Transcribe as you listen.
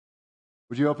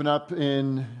Would you open up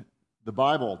in the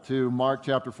Bible to Mark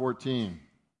chapter 14?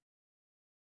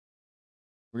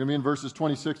 We're going to be in verses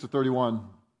 26 to 31.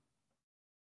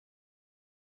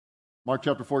 Mark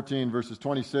chapter 14, verses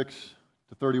 26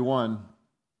 to 31.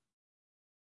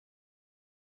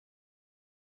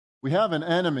 We have an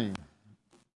enemy.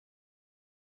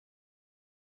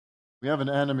 We have an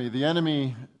enemy. The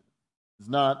enemy is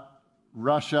not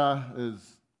Russia,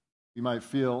 as you might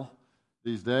feel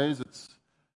these days. It's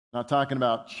not talking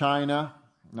about China.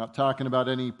 I'm not talking about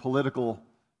any political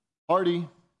party. I'm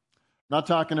not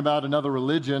talking about another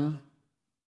religion.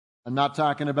 I'm not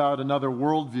talking about another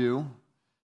worldview.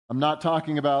 I'm not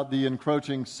talking about the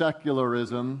encroaching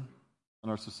secularism in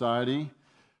our society.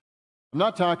 I'm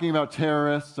not talking about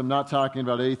terrorists. I'm not talking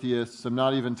about atheists. I'm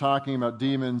not even talking about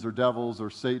demons or devils or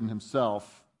Satan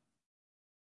himself.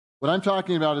 What I'm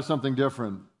talking about is something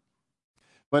different.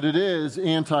 But it is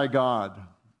anti-God.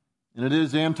 And it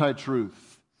is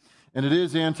anti-truth. And it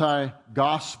is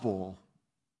anti-gospel.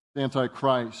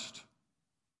 Anti-Christ.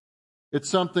 It's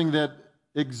something that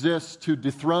exists to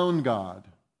dethrone God.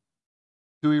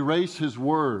 To erase His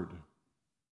Word.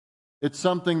 It's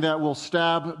something that will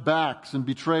stab backs and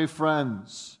betray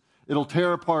friends. It'll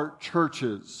tear apart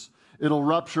churches. It'll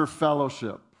rupture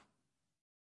fellowship.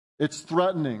 It's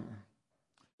threatening.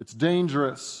 It's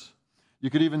dangerous. You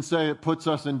could even say it puts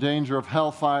us in danger of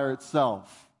hellfire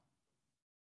itself.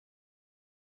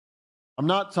 I'm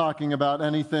not talking about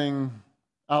anything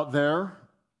out there.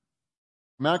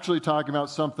 I'm actually talking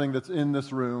about something that's in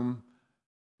this room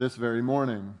this very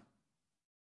morning.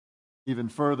 Even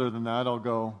further than that, I'll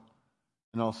go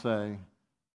and I'll say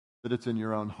that it's in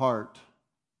your own heart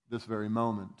this very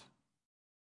moment.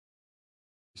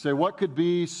 You say, what could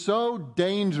be so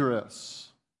dangerous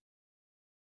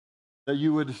that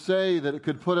you would say that it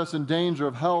could put us in danger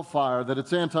of hellfire, that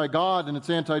it's anti-God and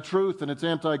it's anti-truth and it's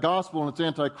anti-gospel and it's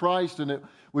anti-Christ and it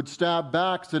would stab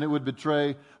backs and it would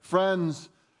betray friends?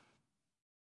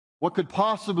 What could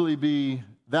possibly be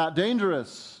that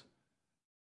dangerous?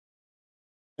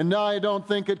 And I don't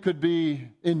think it could be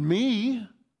in me.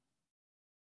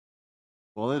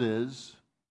 Well, it is.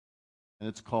 And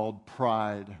it's called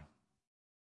pride.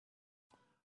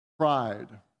 Pride.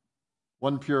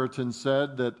 One Puritan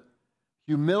said that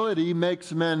humility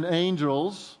makes men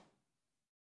angels,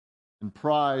 and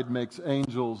pride makes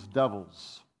angels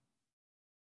devils.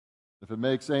 If it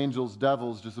makes angels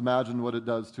devils, just imagine what it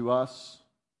does to us,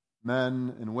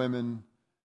 men and women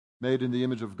made in the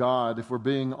image of God. If we're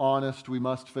being honest, we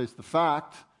must face the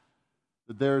fact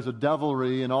that there's a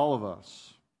devilry in all of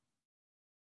us.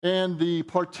 And the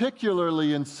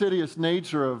particularly insidious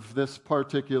nature of this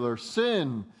particular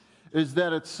sin is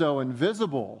that it's so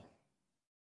invisible.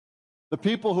 The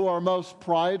people who are most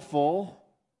prideful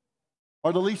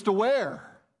are the least aware.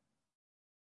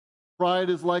 Pride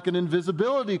is like an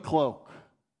invisibility cloak.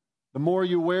 The more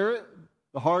you wear it,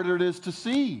 the harder it is to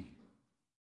see.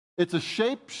 It's a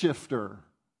shapeshifter.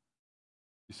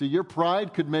 You see, your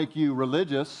pride could make you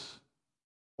religious,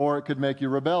 or it could make you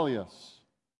rebellious.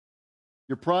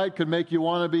 Your pride could make you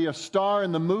want to be a star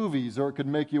in the movies, or it could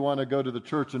make you want to go to the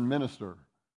church and minister.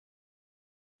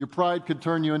 Your pride could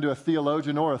turn you into a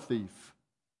theologian or a thief.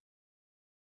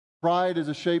 Pride is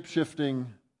a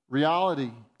shape-shifting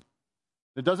reality.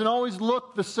 It doesn't always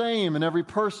look the same in every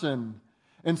person.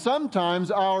 And sometimes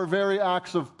our very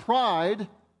acts of pride,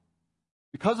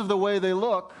 because of the way they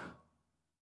look,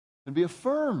 can be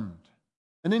affirmed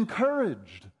and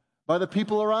encouraged by the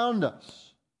people around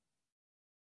us.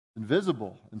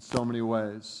 Invisible in so many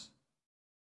ways.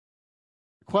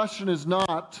 The question is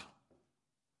not,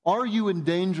 are you in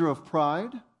danger of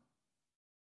pride?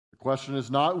 The question is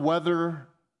not whether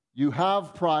you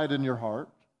have pride in your heart.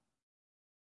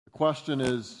 The question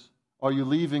is, are you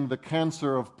leaving the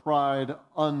cancer of pride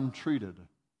untreated?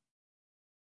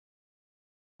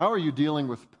 How are you dealing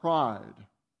with pride?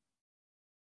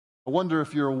 I wonder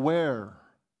if you're aware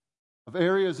of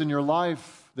areas in your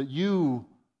life that you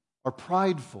are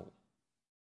prideful,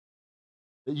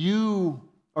 that you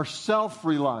are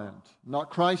self-reliant,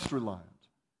 not Christ-reliant,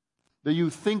 that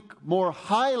you think more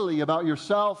highly about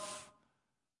yourself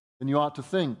than you ought to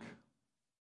think.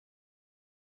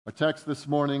 Our text this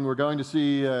morning, we're going to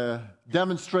see a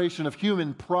demonstration of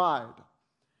human pride.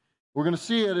 We're going to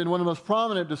see it in one of the most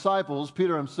prominent disciples,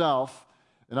 Peter himself,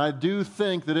 and I do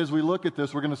think that as we look at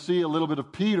this, we're going to see a little bit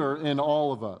of Peter in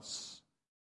all of us.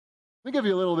 Let me give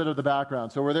you a little bit of the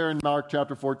background. So we're there in Mark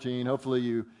chapter 14. Hopefully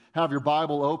you have your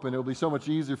Bible open. It'll be so much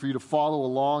easier for you to follow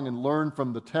along and learn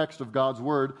from the text of God's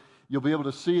Word. You'll be able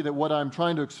to see that what I'm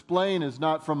trying to explain is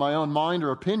not from my own mind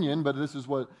or opinion, but this is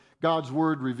what God's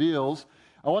Word reveals.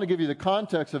 I want to give you the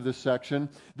context of this section.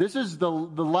 This is the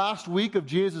last week of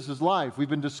Jesus' life. We've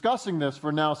been discussing this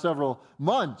for now several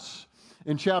months.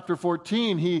 In chapter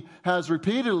 14, he has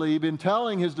repeatedly been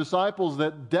telling his disciples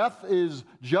that death is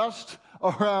just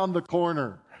around the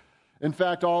corner. In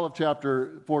fact, all of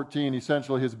chapter 14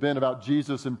 essentially has been about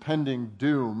Jesus' impending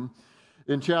doom.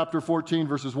 In chapter 14,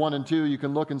 verses 1 and 2, you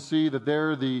can look and see that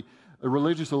there the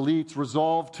religious elites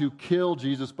resolved to kill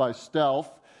Jesus by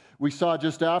stealth. We saw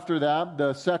just after that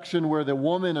the section where the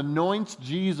woman anoints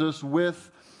Jesus with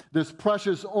this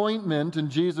precious ointment, and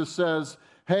Jesus says,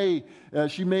 hey,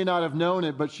 she may not have known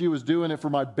it, but she was doing it for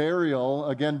my burial,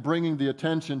 again bringing the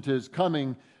attention to his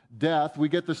coming death. We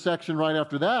get the section right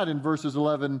after that in verses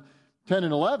 10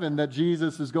 and 11 that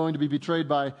Jesus is going to be betrayed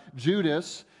by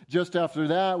Judas. Just after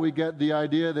that, we get the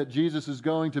idea that Jesus is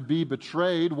going to be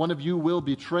betrayed. One of you will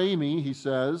betray me, he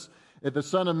says. If the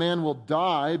Son of Man will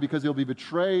die because he'll be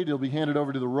betrayed, he'll be handed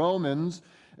over to the Romans.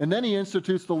 And then he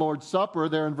institutes the Lord's Supper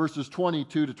there in verses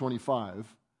 22 to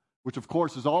 25, which of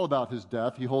course is all about his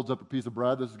death. He holds up a piece of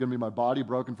bread. This is going to be my body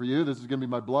broken for you. This is going to be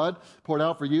my blood poured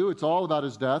out for you. It's all about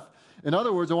his death. In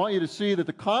other words, I want you to see that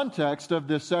the context of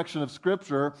this section of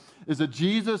Scripture is that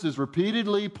Jesus is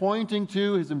repeatedly pointing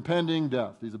to his impending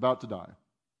death. He's about to die.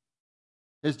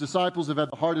 His disciples have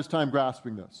had the hardest time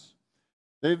grasping this.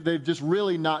 They've just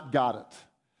really not got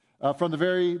it. From the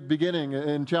very beginning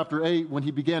in chapter 8, when he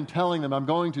began telling them, I'm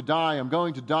going to die, I'm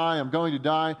going to die, I'm going to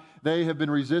die, they have been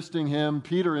resisting him.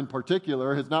 Peter in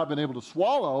particular has not been able to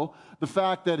swallow the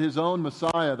fact that his own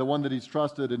Messiah, the one that he's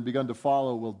trusted and begun to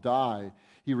follow, will die.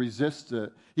 He resists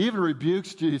it. He even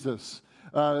rebukes Jesus,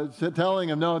 telling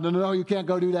him, no, you can't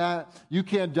go do that. You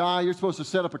can't die. You're supposed to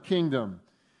set up a kingdom.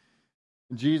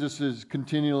 And Jesus is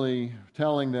continually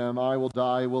telling them, I will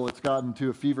die. Well, it's gotten to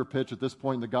a fever pitch at this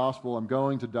point in the gospel. I'm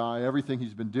going to die. Everything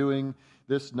he's been doing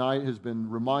this night has been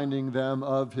reminding them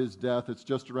of his death. It's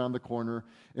just around the corner.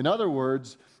 In other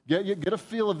words, get a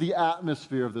feel of the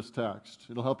atmosphere of this text.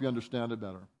 It'll help you understand it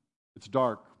better. It's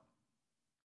dark.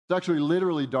 It's actually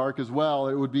literally dark as well.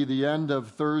 It would be the end of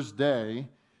Thursday.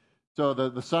 So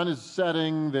the sun is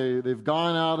setting. They've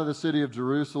gone out of the city of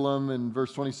Jerusalem. And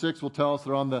verse 26 will tell us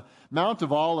they're on the Mount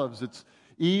of Olives. It's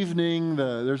evening.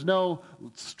 There's no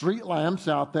street lamps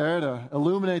out there to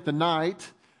illuminate the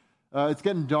night. It's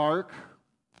getting dark.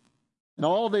 And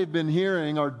all they've been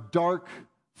hearing are dark,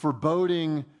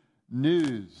 foreboding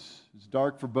news. It's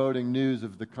dark, foreboding news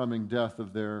of the coming death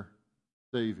of their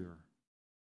Savior.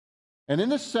 And in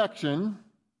this section,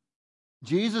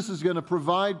 Jesus is going to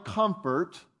provide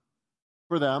comfort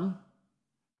for them,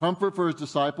 comfort for his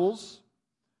disciples.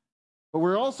 But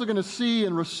we're also going to see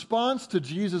in response to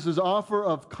Jesus' offer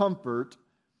of comfort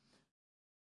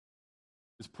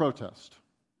is protest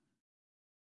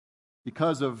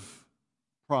because of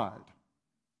pride.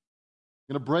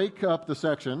 I'm going to break up the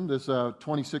section, this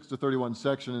 26 to 31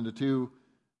 section, into two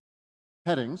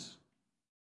headings.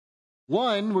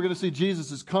 One, we're going to see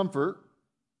Jesus' comfort,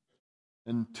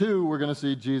 and two, we're going to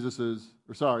see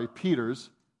Peter's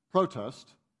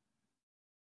protest.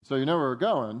 So you know where we're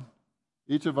going.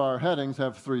 Each of our headings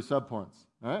have 3 subpoints.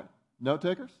 All right? Note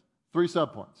takers? 3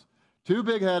 subpoints. 2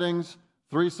 big headings,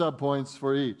 3 subpoints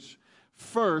for each.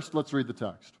 First, let's read the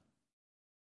text.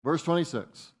 Verse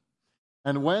 26.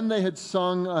 And when they had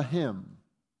sung a hymn,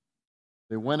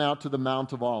 they went out to the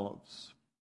Mount of Olives.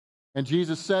 And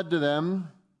Jesus said to them,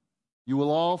 you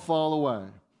will all fall away,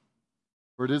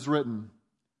 for it is written,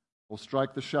 will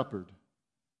strike the shepherd,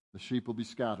 the sheep will be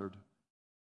scattered.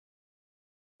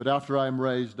 But after I am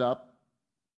raised up,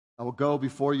 I will go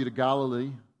before you to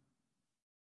Galilee.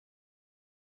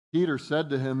 Peter said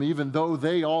to him, even though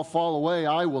they all fall away,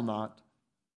 I will not.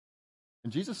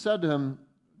 And Jesus said to him,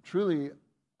 truly,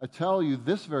 I tell you,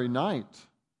 this very night,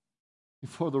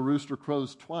 before the rooster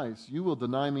crows twice, you will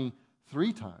deny me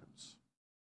 3 times.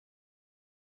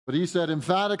 But he said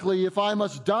emphatically, if I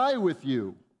must die with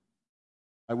you,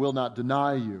 I will not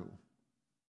deny you.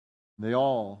 And they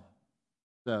all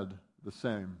said the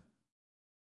same.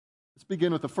 Let's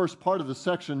begin with the first part of the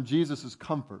section, Jesus'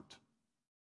 comfort.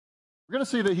 We're going to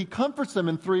see that he comforts them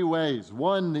in 3 ways.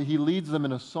 1, that he leads them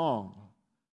in a song.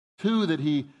 2, that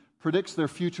he predicts their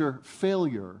future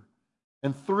failure.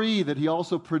 And 3, that he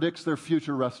also predicts their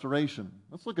future restoration.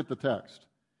 Let's look at the text.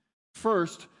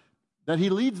 First, that he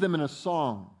leads them in a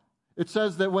song. It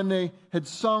says that when they had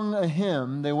sung a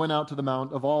hymn, they went out to the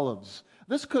Mount of Olives.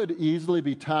 This could easily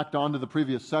be tacked on to the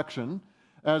previous section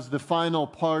as the final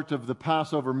part of the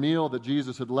Passover meal that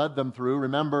Jesus had led them through.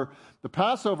 Remember, the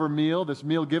Passover meal, this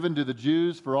meal given to the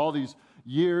Jews for all these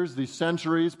years, these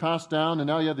centuries passed down, and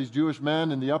now you have these Jewish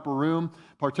men in the upper room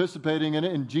participating in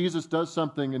it, and Jesus does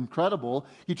something incredible.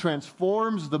 He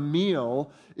transforms the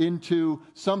meal into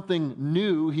something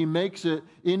new. He makes it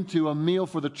into a meal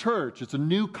for the church. It's a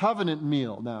new covenant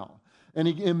meal now. And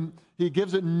he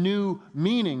gives it new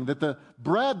meaning, that the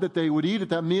bread that they would eat at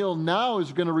that meal now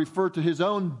is going to refer to his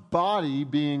own body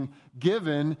being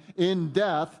given in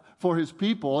death for his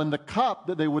people. And the cup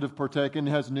that they would have partaken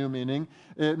has new meaning.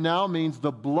 It now means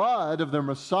the blood of their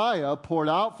Messiah poured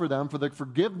out for them for the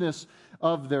forgiveness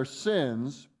of their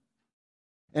sins.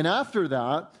 And after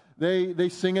that, they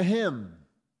sing a hymn.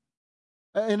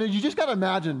 And you just got to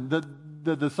imagine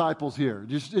the disciples here.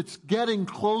 It's getting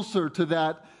closer to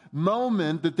that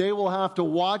moment that they will have to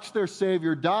watch their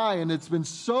Savior die, and it's been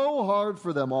so hard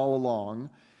for them all along.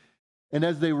 And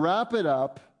as they wrap it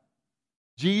up,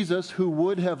 Jesus, who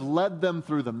would have led them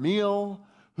through the meal,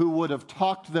 who would have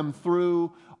talked them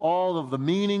through all of the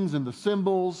meanings and the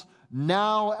symbols,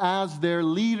 now as their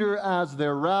leader, as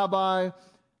their rabbi,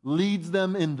 leads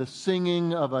them in the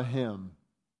singing of a hymn.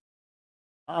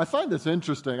 I find this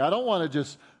interesting. I don't want to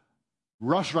just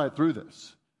rush right through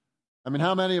this. I mean,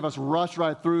 how many of us rush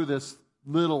right through this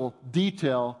little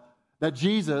detail that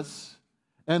Jesus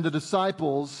and the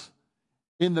disciples,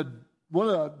 in one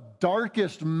of the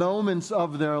darkest moments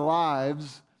of their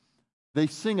lives, they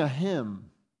sing a hymn.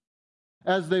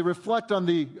 As they reflect on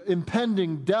the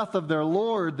impending death of their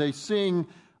Lord, they sing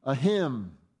a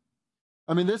hymn.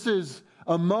 I mean, this is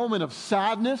a moment of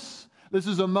sadness. This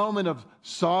is a moment of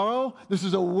sorrow. This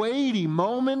is a weighty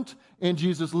moment, and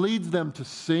Jesus leads them to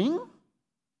sing.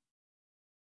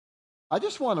 I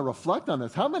just want to reflect on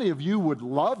this. How many of you would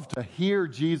love to hear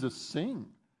Jesus sing?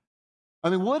 I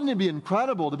mean, wouldn't it be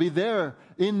incredible to be there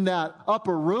in that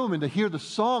upper room and to hear the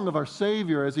song of our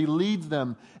Savior as he leads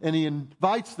them and he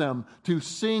invites them to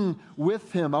sing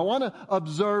with him? I want to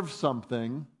observe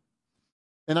something,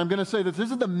 and I'm going to say that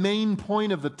this is the main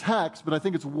point of the text, but I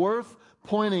think it's worth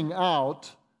pointing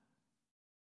out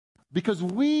because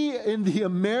we in the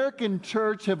American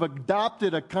church have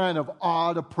adopted a kind of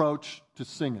odd approach to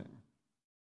singing,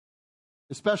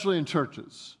 especially in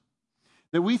churches,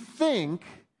 that we think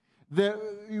that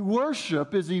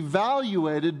worship is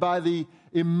evaluated by the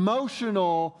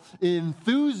emotional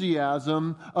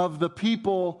enthusiasm of the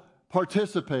people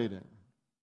participating.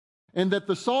 And that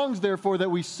the songs, therefore, that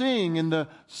we sing and the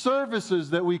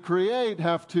services that we create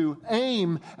have to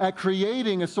aim at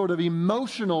creating a sort of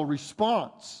emotional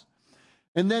response.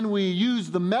 And then we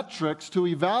use the metrics to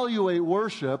evaluate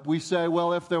worship. We say,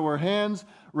 well, if there were hands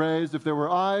raised, if there were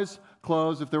eyes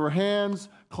closed, if there were hands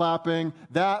clapping,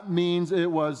 that means it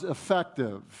was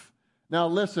effective. Now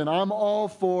listen, I'm all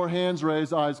for hands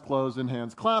raised, eyes closed, and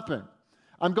hands clapping.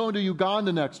 I'm going to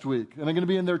Uganda next week, and I'm going to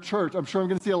be in their church. I'm sure I'm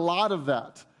going to see a lot of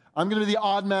that. I'm going to be the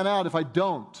odd man out if I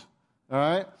don't. All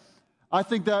right? I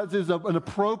think that is an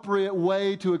appropriate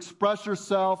way to express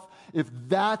yourself. If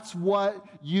that's what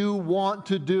you want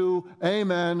to do,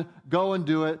 amen, go and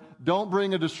do it. Don't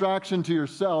bring a distraction to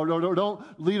yourself, or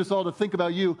don't lead us all to think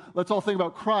about you. Let's all think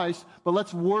about Christ, but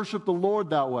let's worship the Lord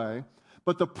that way.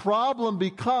 But the problem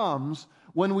becomes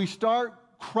when we start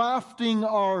crafting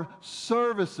our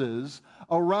services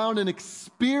around an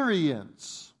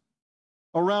experience,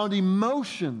 around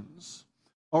emotions,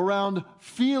 around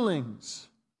feelings.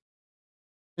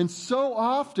 And so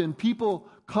often people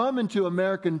come into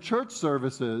American church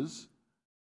services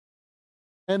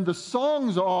and the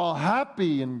songs are all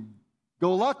happy and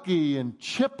go lucky and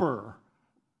chipper.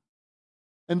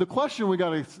 And the question we got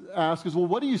to ask is, well,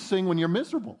 what do you sing when you're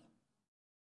miserable?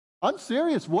 I'm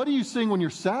serious. What do you sing when you're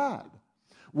sad?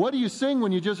 What do you sing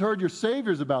when you just heard your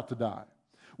Savior's about to die?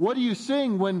 What do you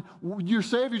sing when your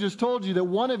Savior just told you that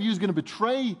one of you is going to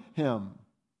betray him?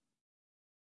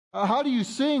 How do you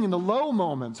sing in the low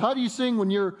moments? How do you sing when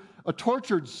you're a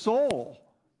tortured soul?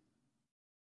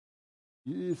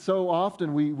 So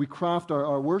often we craft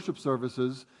our worship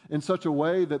services in such a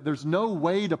way that there's no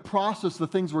way to process the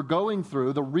things we're going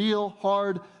through, the real,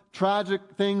 hard, tragic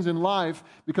things in life,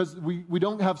 because we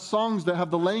don't have songs that have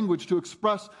the language to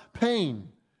express pain.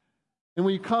 And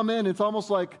when you come in, it's almost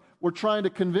like we're trying to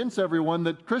convince everyone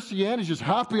that Christianity is just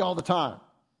happy all the time.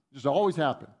 Just always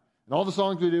happy. And all the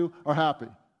songs we do are happy.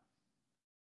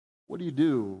 What do you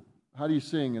do? How do you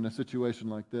sing in a situation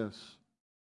like this?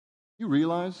 You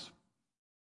realize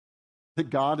that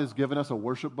God has given us a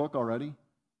worship book already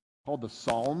called the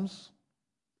Psalms?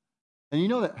 And you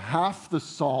know that half the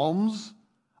Psalms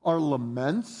are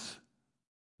laments?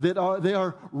 They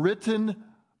are written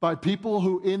by people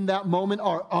who in that moment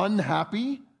are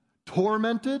unhappy,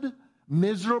 tormented,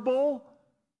 miserable.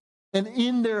 And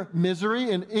in their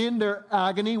misery and in their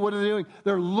agony, what are they doing?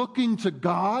 They're looking to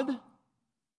God.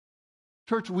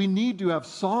 Church, we need to have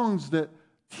songs that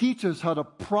teach us how to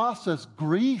process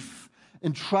grief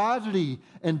and tragedy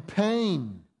and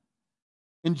pain.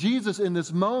 And Jesus, in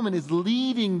this moment, is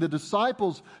leading the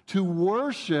disciples to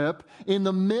worship in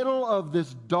the middle of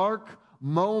this dark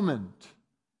moment.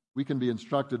 We can be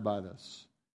instructed by this.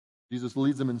 Jesus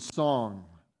leads them in song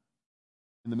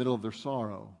in the middle of their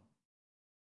sorrow.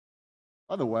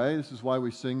 By the way, this is why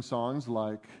we sing songs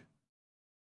like,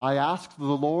 I asked the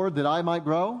Lord that I might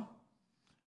grow.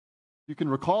 You can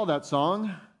recall that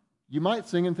song. You might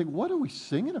sing and think, what are we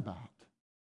singing about?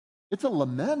 It's a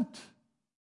lament.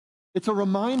 It's a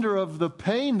reminder of the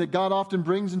pain that God often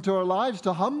brings into our lives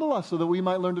to humble us so that we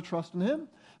might learn to trust in Him.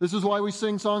 This is why we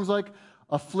sing songs like,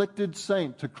 Afflicted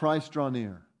Saint, to Christ draw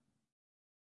near.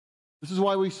 This is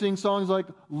why we sing songs like,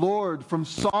 Lord, from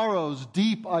sorrows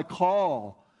deep I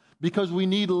call. Because we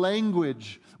need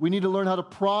language. We need to learn how to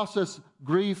process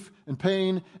grief and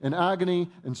pain and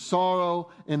agony and sorrow.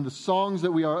 And the songs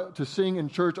that we are to sing in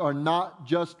church are not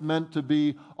just meant to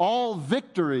be all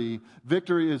victory.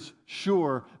 Victory is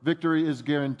sure. Victory is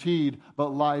guaranteed. But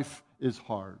life is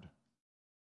hard.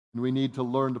 And we need to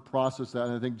learn to process that.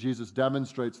 And I think Jesus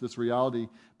demonstrates this reality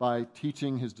by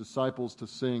teaching His disciples to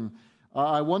sing.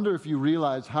 I wonder if you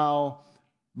realize how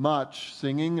much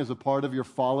singing is a part of your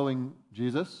following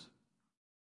Jesus.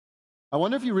 I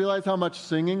wonder if you realize how much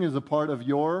singing is a part of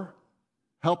your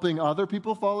helping other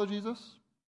people follow Jesus?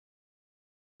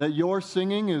 That your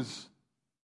singing is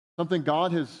something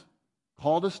God has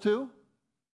called us to?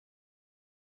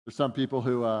 There's some people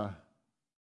who,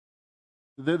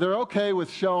 they're okay with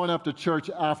showing up to church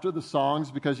after the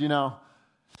songs because,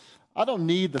 I don't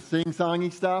need the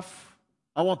sing-songy stuff.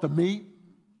 I want the meat.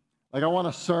 Like, I want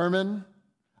a sermon.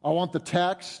 I want the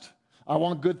text. I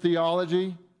want good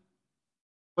theology.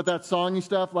 But that songy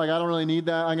stuff, I don't really need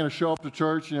that. I'm going to show up to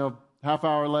church, half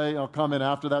hour late. I'll come in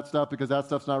after that stuff because that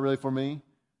stuff's not really for me.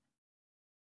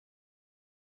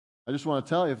 I just want to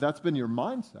tell you, if that's been your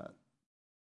mindset,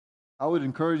 I would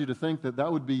encourage you to think that that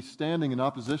would be standing in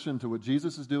opposition to what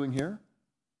Jesus is doing here.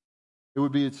 It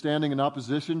would be standing in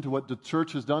opposition to what the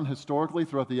church has done historically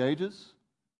throughout the ages.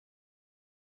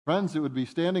 Friends, it would be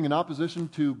standing in opposition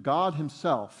to God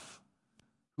Himself,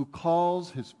 who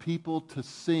calls His people to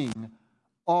sing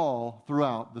all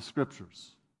throughout the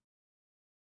Scriptures.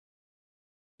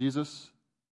 Jesus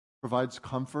provides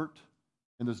comfort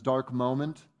in this dark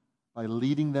moment by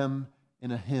leading them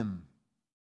in a hymn.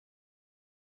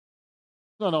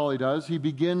 That's not all He does. He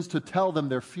begins to tell them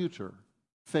their future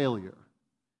failure.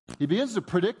 He begins to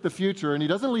predict the future, and He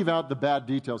doesn't leave out the bad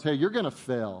details. Hey, you're going to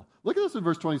fail. Look at this in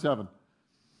verse 27.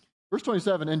 Verse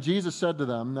 27, and Jesus said to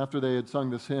them, after they had sung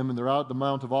this hymn, and they're out at the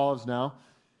Mount of Olives now,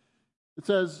 it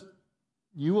says,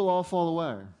 you will all fall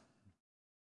away.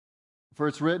 For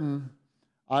it's written,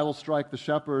 I will strike the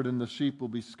shepherd and the sheep will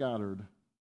be scattered.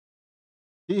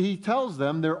 He tells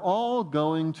them they're all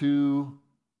going to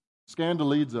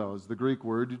scandalizo, is the Greek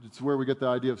word. It's where we get the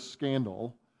idea of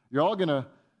scandal. You're all going to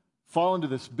fall into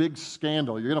this big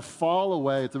scandal. You're going to fall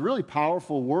away. It's a really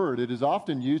powerful word. It is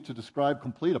often used to describe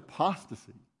complete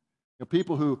apostasy.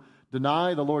 People who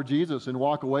deny the Lord Jesus and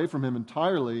walk away from Him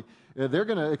entirely, they're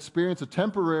going to experience a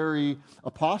temporary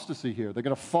apostasy here. They're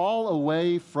going to fall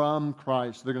away from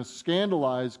Christ. They're going to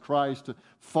scandalize Christ,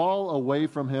 fall away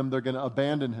from Him. They're going to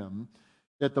abandon Him.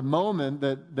 At the moment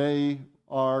that they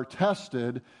are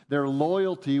tested, their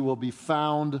loyalty will be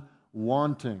found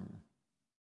wanting.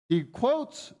 He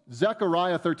quotes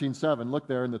Zechariah 13:7. Look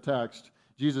there in the text.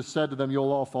 Jesus said to them,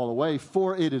 you'll all fall away,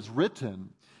 for it is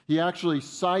written. He actually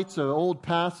cites an Old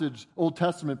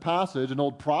Testament passage, an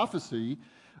old prophecy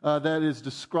that is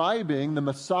describing the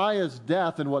Messiah's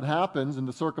death and what happens and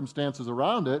the circumstances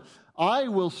around it. I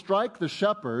will strike the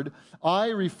shepherd, I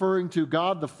referring to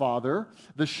God the Father,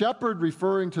 the shepherd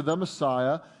referring to the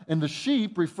Messiah, and the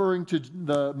sheep referring to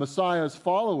the Messiah's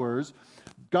followers.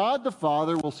 God the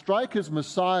Father will strike His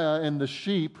Messiah, and the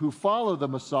sheep who follow the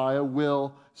Messiah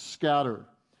will scatter.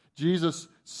 Jesus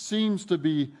seems to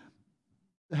be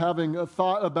having a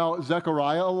thought about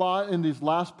Zechariah a lot in this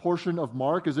last portion of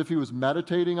Mark, as if he was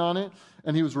meditating on it,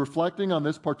 and he was reflecting on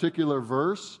this particular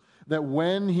verse, that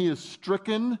when he is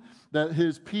stricken, that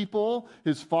his people,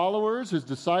 his followers, his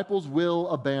disciples will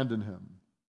abandon him.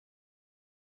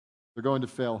 They're going to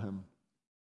fail him.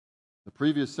 The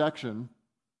previous section,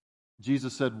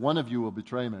 Jesus said, one of you will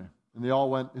betray me. And they all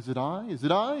went, is it I? Is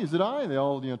it I? Is it I? And they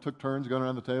all took turns going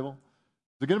around the table.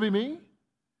 Is it going to be me?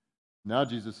 Now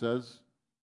Jesus says,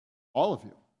 all of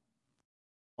you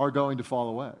are going to fall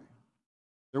away.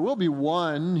 There will be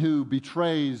one who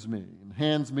betrays me. and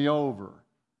hands me over.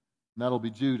 And that'll be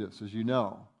Judas, as you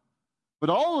know. But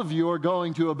all of you are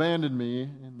going to abandon me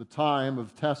in the time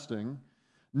of testing.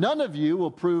 None of you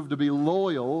will prove to be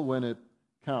loyal when it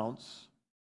counts.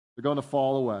 They're going to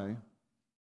fall away.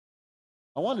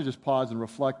 I want to just pause and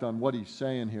reflect on what he's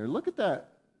saying here. Look at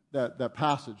that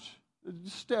passage.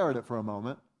 Just stare at it for a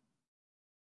moment.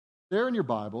 There in your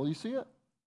Bible, you see it?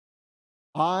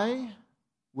 I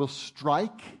will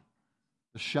strike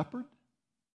the shepherd.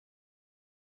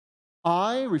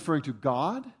 I, referring to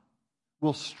God,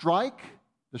 will strike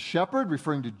the shepherd,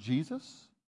 referring to Jesus.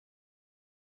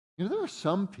 You know, there are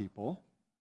some people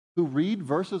who read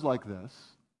verses like this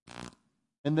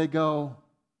and they go,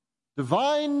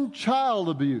 divine child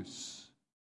abuse.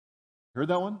 Heard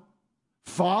that one?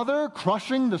 Father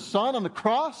crushing the Son on the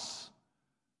cross?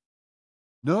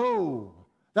 No,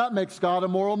 that makes God a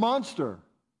moral monster.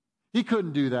 He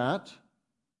couldn't do that,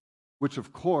 which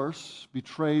of course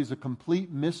betrays a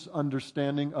complete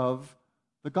misunderstanding of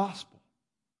the gospel.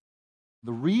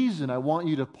 The reason I want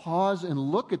you to pause and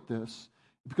look at this is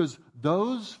because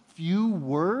those few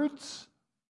words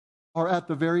are at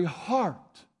the very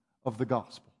heart of the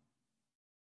gospel.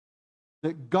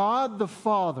 That God the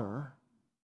Father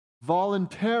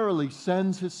voluntarily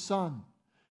sends His Son,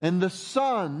 and the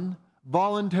Son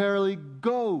voluntarily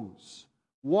goes.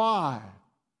 Why?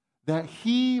 That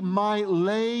He might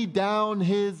lay down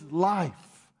His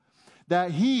life,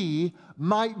 that He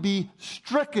might be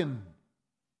stricken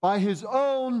by His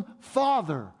own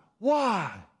Father.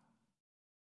 Why?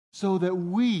 So that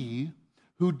we,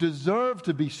 who deserve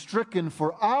to be stricken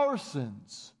for our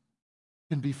sins,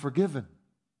 can be forgiven.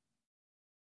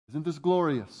 Isn't this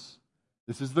glorious?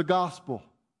 This is the gospel.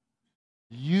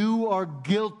 You are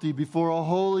guilty before a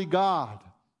holy God.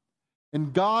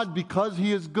 And God, because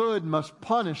He is good, must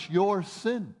punish your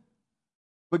sin.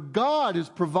 But God has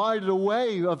provided a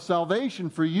way of salvation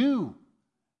for you,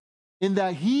 in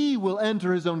that He will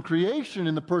enter His own creation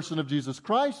in the person of Jesus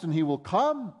Christ, and He will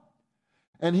come,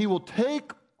 and He will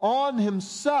take on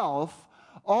Himself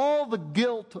all the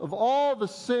guilt of all the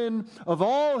sin of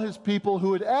all His people who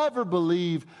would ever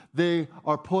believe. They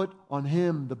are put on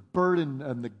Him, the burden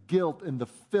and the guilt and the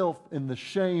filth and the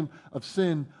shame of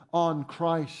sin on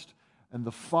Christ. And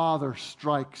the Father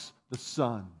strikes the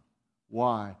Son.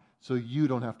 Why? So you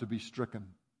don't have to be stricken.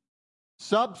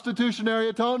 Substitutionary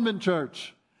atonement,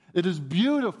 church. It is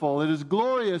beautiful, it is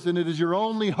glorious, and it is your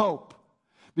only hope.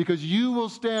 Because you will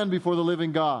stand before the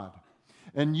living God.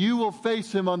 And you will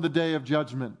face Him on the day of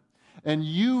judgment. And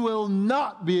you will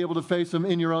not be able to face Him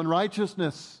in your own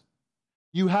righteousness.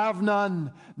 You have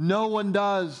none. No one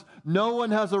does. No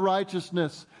one has a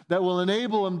righteousness that will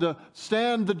enable him to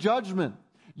stand the judgment.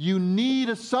 You need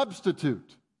a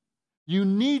substitute. You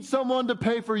need someone to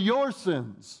pay for your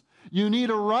sins. You need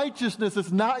a righteousness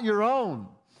that's not your own.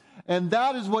 And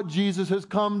that is what Jesus has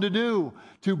come to do,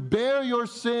 to bear your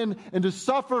sin and to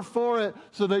suffer for it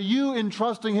so that you, in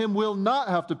trusting Him, will not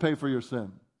have to pay for your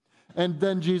sin. And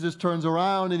then Jesus turns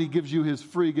around and He gives you His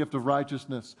free gift of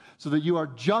righteousness so that you are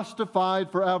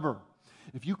justified forever.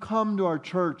 If you come to our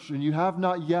church and you have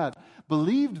not yet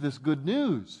believed this good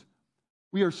news,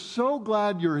 we are so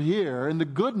glad you're here. And the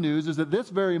good news is that this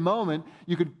very moment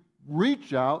you could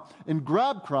reach out and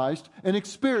grab Christ and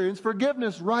experience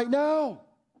forgiveness right now.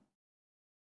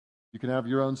 You can have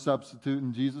your own substitute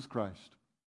in Jesus Christ.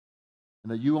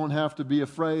 And that you won't have to be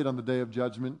afraid on the day of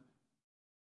judgment.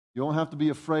 You won't have to be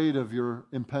afraid of your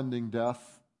impending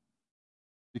death.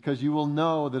 Because you will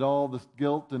know that all the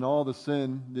guilt and all the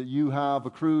sin that you have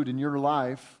accrued in your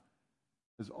life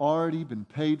has already been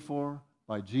paid for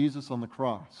by Jesus on the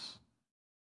cross.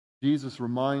 Jesus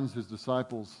reminds His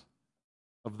disciples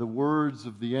of the words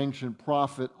of the ancient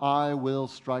prophet, I will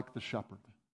strike the shepherd.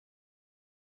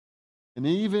 And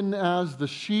even as the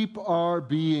sheep are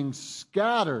being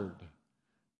scattered,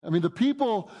 I mean, the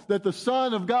people that the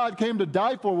Son of God came to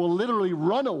die for will literally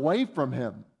run away from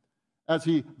Him as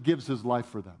He gives His life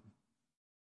for them.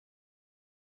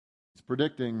 He's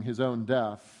predicting His own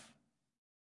death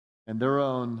and their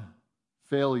own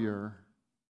failure.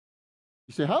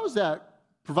 You say, how does that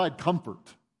provide comfort?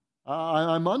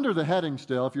 I'm under the heading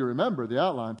still, if you remember the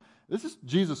outline. This is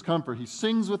Jesus' comfort. He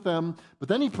sings with them, but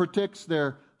then He predicts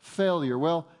their failure.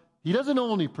 Well, He doesn't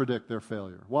only predict their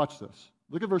failure. Watch this.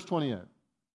 Look at verse 28.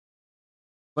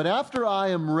 But after I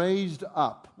am raised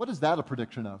up, what is that a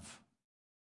prediction of?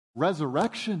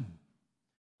 Resurrection.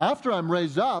 After I'm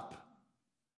raised up,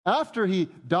 after He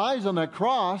dies on that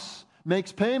cross,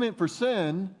 makes payment for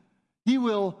sin, He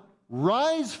will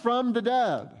rise from the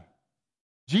dead.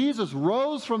 Jesus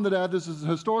rose from the dead. This is a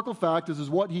historical fact. This is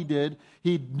what he did.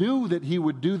 He knew that he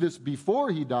would do this before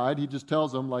he died. He just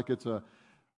tells them like it's a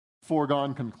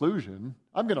foregone conclusion.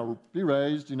 I'm going to be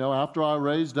raised, after I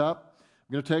raised up.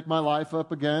 I'm going to take my life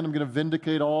up again. I'm going to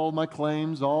vindicate all my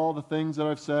claims, all the things that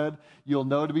I've said. You'll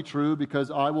know to be true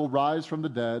because I will rise from the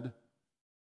dead. And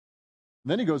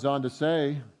then he goes on to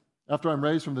say, after I'm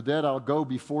raised from the dead, I'll go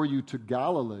before you to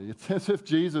Galilee. It's as if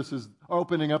Jesus is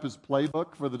opening up his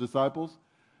playbook for the disciples.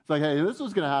 It's like, hey, this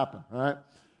was going to happen, all right?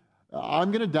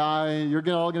 I'm going to die. You're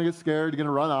all going to get scared. You're going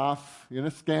to run off. You're going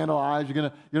to scandalize. You're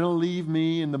going to leave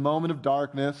me in the moment of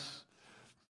darkness.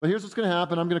 But here's what's going to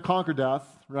happen. I'm going to conquer death,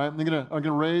 right? I'm going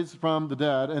to raise from the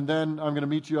dead, and then I'm going to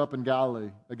meet you up in Galilee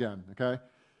again, okay?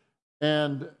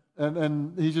 And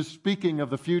he's just speaking of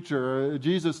the future.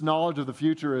 Jesus' knowledge of the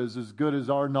future is as good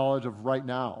as our knowledge of right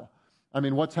now. I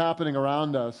mean, what's happening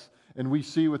around us, and we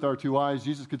see with our two eyes,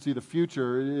 Jesus could see the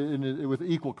future with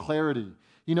equal clarity.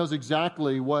 He knows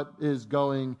exactly what is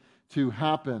going to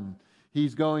happen.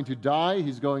 He's going to die.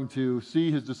 He's going to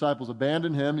see his disciples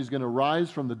abandon him. He's going to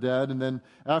rise from the dead. And then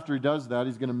after he does that,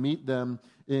 he's going to meet them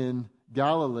in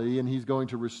Galilee, and he's going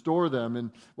to restore them.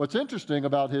 And what's interesting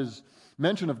about his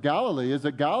mention of Galilee is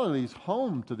that Galilee's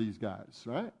home to these guys,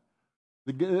 right?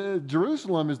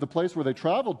 Jerusalem is the place where they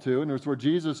traveled to, and it's where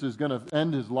Jesus is going to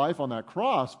end his life on that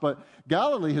cross. But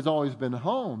Galilee has always been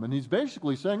home, and he's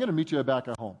basically saying, I'm going to meet you back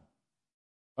at home.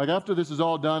 Like after this is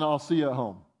all done, I'll see you at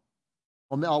home.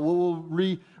 We'll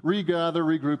regather,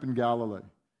 regroup in Galilee.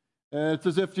 It's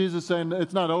as if Jesus is saying,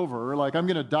 it's not over. Like, I'm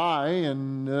going to die,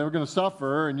 and we're going to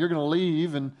suffer, and you're going to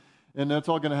leave, and that's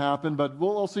all going to happen. But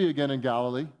we'll see you again in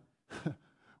Galilee.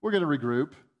 We're going to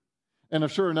regroup. And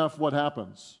sure enough, what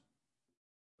happens?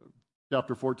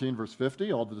 Chapter 14, verse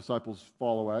 50, all the disciples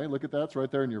fall away. Look at that. It's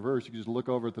right there in your verse. You can just look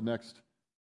over at the next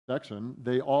section.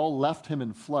 They all left him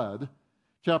and fled.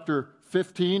 Chapter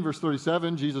 15, verse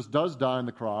 37, Jesus does die on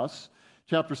the cross.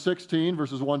 Chapter 16,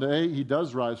 verses 1 to 8, he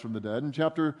does rise from the dead. In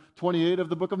chapter 28 of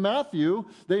the book of Matthew,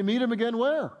 they meet him again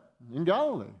where? In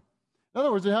Galilee. In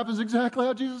other words, it happens exactly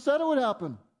how Jesus said it would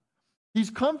happen. He's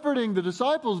comforting the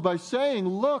disciples by saying,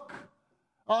 look,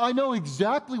 I know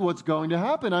exactly what's going to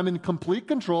happen. I'm in complete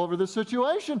control over this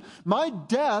situation. My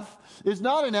death is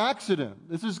not an accident.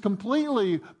 This is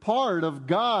completely part of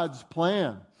God's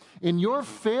plan. And your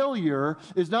failure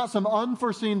is not some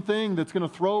unforeseen thing that's going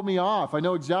to throw me off. I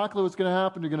know exactly what's going to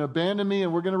happen. You're going to abandon me,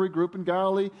 and we're going to regroup in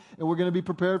Galilee, and we're going to be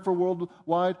prepared for a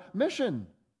worldwide mission.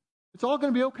 It's all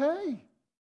going to be okay.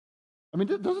 I mean,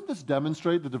 doesn't this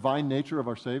demonstrate the divine nature of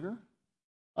our Savior?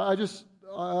 I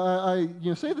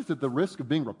say this at the risk of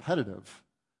being repetitive,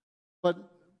 but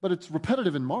it's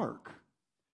repetitive in Mark.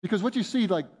 Because what you see,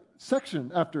 like,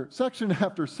 section after section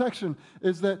after section,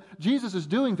 is that Jesus is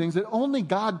doing things that only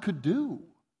God could do.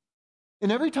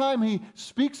 And every time he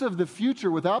speaks of the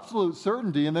future with absolute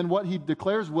certainty, and then what he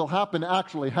declares will happen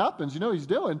actually happens, you know what he's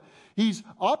doing? He's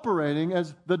operating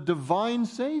as the divine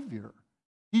Savior.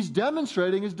 He's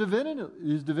demonstrating his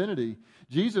divinity.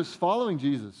 Following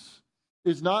Jesus,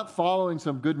 is not following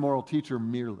some good moral teacher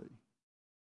merely.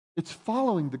 It's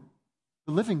following the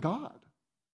living God.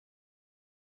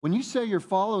 When you say you're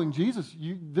following Jesus,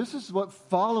 this is what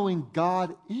following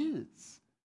God is.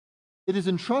 It is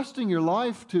entrusting your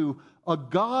life to a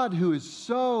God who is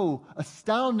so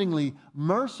astoundingly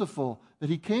merciful that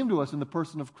he came to us in the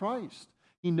person of Christ.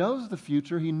 He knows the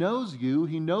future. He knows you.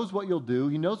 He knows what you'll do.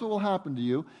 He knows what will happen to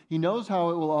you. He knows how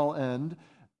it will all end.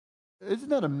 Isn't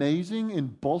that amazing in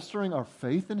bolstering our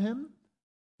faith in him?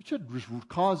 It should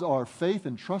cause our faith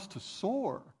and trust to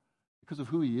soar because of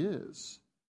who he is.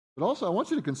 But also, I want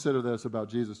you to consider this about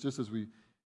Jesus, just as we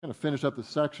kind of finish up the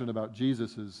section about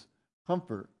Jesus'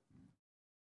 comfort.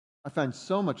 I find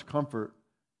so much comfort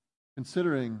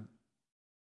considering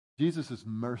Jesus'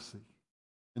 mercy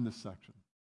in this section.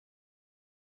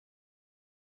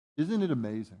 Isn't it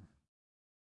amazing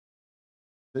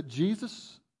that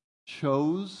Jesus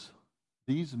chose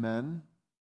these men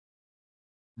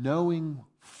knowing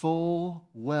full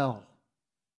well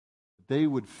that they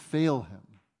would fail him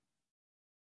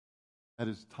at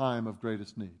his time of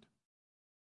greatest need?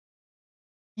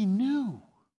 He knew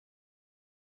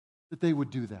that they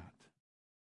would do that.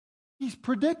 He's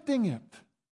predicting it.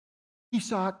 He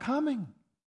saw it coming.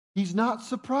 He's not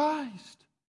surprised.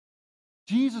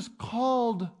 Jesus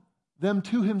called them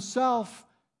to himself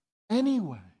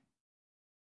anyway,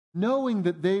 knowing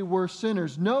that they were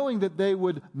sinners, knowing that they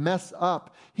would mess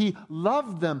up. He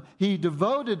loved them. He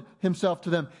devoted himself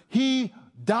to them. He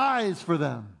dies for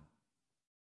them.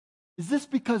 Is this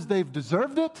because they've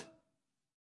deserved it?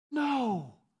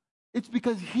 No. It's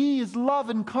because he is love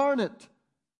incarnate.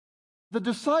 The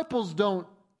disciples don't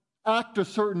act a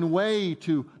certain way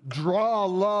to draw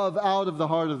love out of the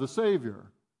heart of the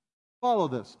Savior. Follow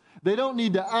this. They don't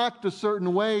need to act a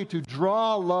certain way to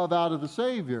draw love out of the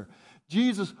Savior.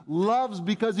 Jesus loves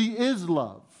because He is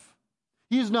love.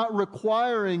 He's not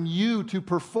requiring you to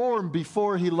perform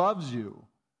before He loves you.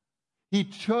 He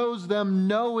chose them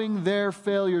knowing their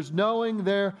failures, knowing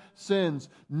their sins,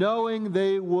 knowing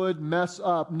they would mess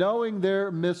up, knowing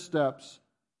their missteps.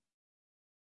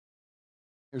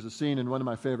 There's a scene in one of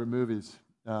my favorite movies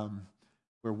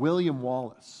where William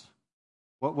Wallace,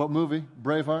 what movie?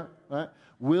 Braveheart, right?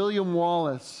 William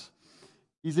Wallace,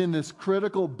 he's in this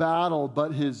critical battle,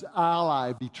 but his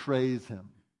ally betrays him.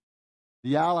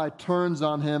 The ally turns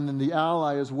on him, and the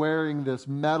ally is wearing this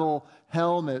metal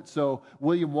helmet, so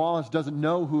William Wallace doesn't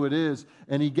know who it is,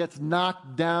 and he gets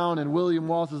knocked down, and William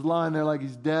Wallace is lying there like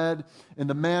he's dead, and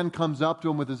the man comes up to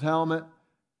him with his helmet,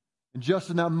 and just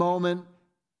in that moment,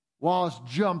 Wallace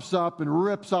jumps up and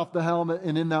rips off the helmet,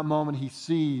 and in that moment, he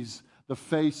sees the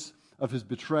face of his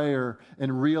betrayer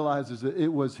and realizes that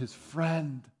it was his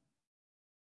friend.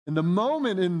 And the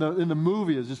moment in the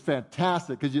movie is just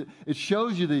fantastic because it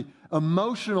shows you the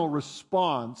emotional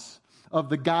response of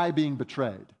the guy being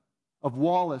betrayed, of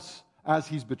Wallace as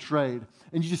he's betrayed.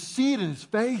 And you just see it in his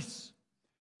face.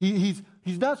 He's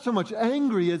not so much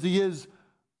angry as he is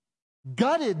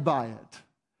gutted by it.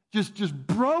 Just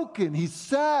broken. He's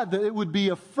sad that it would be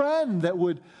a friend that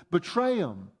would betray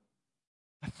him.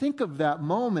 I think of that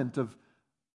moment of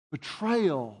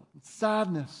betrayal and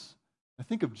sadness. I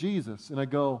think of Jesus and I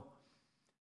go,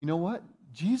 you know what?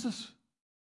 Jesus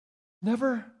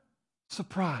never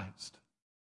surprised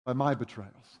by my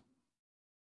betrayals.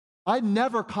 I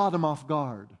never caught him off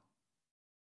guard.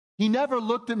 He never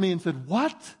looked at me and said,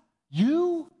 "What?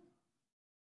 You?"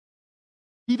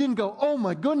 He didn't go, "Oh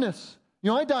my goodness,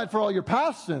 I died for all your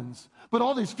past sins, but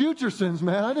all these future sins,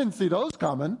 man, I didn't see those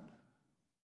coming."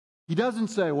 He doesn't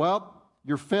say, "Well,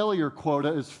 your failure quota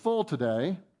is full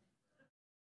today.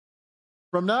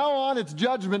 From now on, it's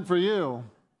judgment for you.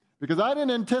 Because I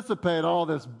didn't anticipate all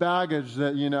this baggage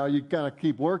that, you kind of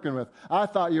keep working with. I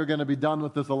thought you were going to be done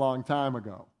with this a long time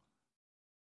ago."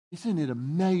 Isn't it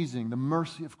amazing, the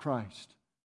mercy of Christ,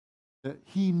 that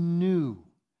He knew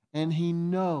and He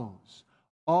knows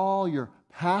all your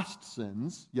past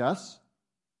sins, yes,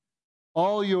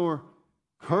 all your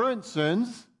current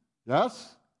sins,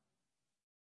 yes,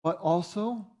 but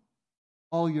also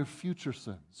all your future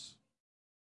sins.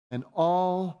 And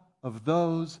all of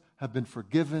those have been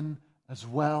forgiven as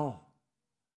well.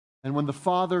 And when the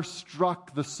Father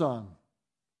struck the Son,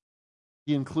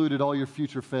 He included all your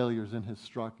future failures in His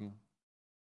striking.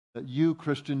 That you,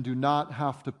 Christian, do not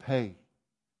have to pay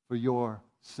for your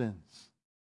sins.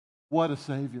 What a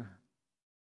Savior.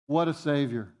 What a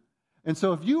Savior. And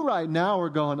so if you right now are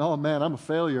going, "Oh man, I'm a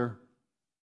failure.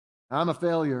 I'm a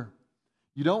failure."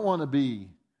 You don't want to be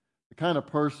the kind of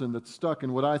person that's stuck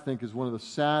in what I think is one of the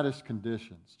saddest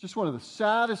conditions. Just one of the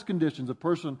saddest conditions a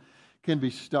person can be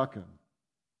stuck in.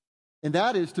 And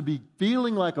that is to be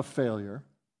feeling like a failure,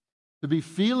 to be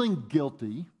feeling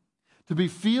guilty, to be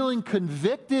feeling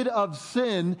convicted of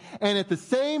sin, and at the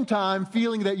same time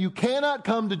feeling that you cannot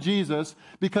come to Jesus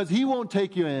because He won't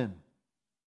take you in.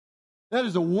 That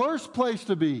is the worst place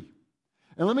to be.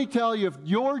 And let me tell you, if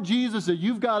your Jesus that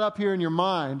you've got up here in your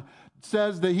mind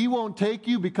says that He won't take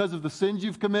you because of the sins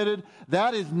you've committed,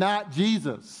 that is not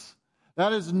Jesus.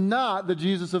 That is not the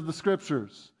Jesus of the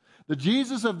Scriptures. The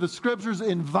Jesus of the Scriptures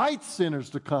invites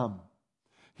sinners to come.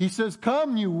 He says,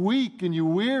 "Come, you weak and you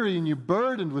weary and you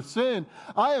burdened with sin.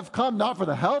 I have come not for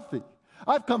the healthy.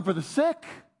 I've come for the sick.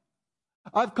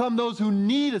 I've come those who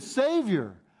need a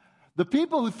Savior." The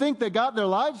people who think they got their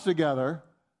lives together,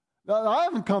 I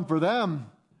haven't come for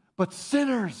them, but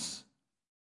sinners.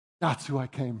 That's who I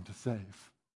came to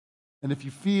save. And if you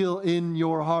feel in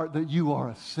your heart that you are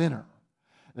a sinner,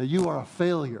 that you are a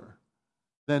failure,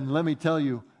 then let me tell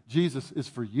you, Jesus is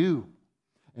for you.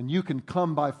 And you can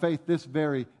come by faith this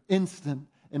very instant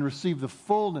and receive the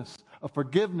fullness of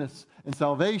forgiveness and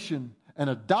salvation and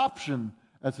adoption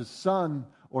as His son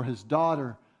or His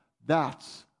daughter.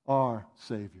 That's our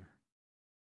Savior.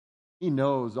 He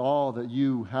knows all that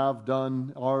you have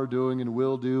done, are doing, and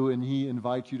will do, and He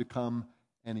invites you to come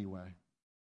anyway,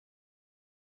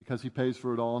 because He pays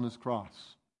for it all on His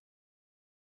cross.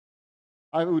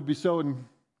 I would be so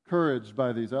encouraged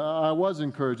by these. I was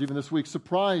encouraged even this week,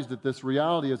 surprised at this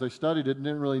reality as I studied it and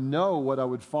didn't really know what I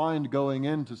would find going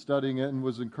into studying it, and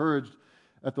was encouraged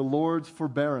at the Lord's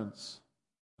forbearance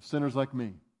of sinners like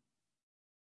me.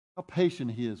 How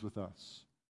patient He is with us.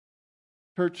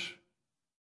 Church,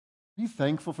 are you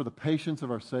thankful for the patience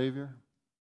of our Savior?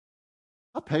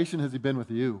 How patient has He been with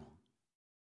you?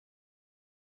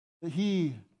 that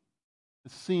He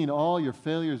has seen all your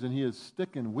failures and He is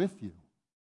sticking with you.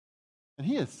 And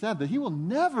He has said that He will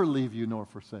never leave you nor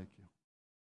forsake you.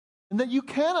 And that you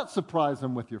cannot surprise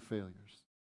Him with your failures.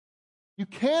 You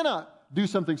cannot do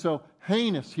something so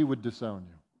heinous He would disown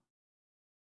you.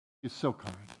 He's so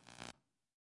kind.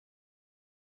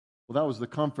 Well, that was the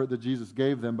comfort that Jesus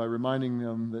gave them by reminding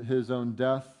them that His own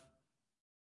death,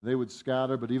 they would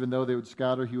scatter, but even though they would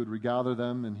scatter, He would regather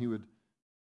them and He would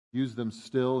use them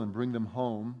still and bring them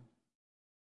home.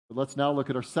 But let's now look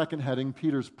at our second heading,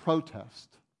 Peter's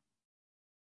protest.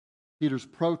 Peter's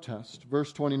protest.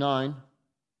 Verse 29,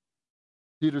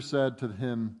 Peter said to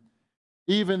him,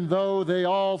 "Even though they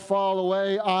all fall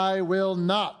away, I will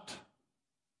not."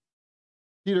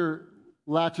 Peter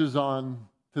latches on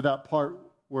to that part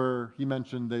where he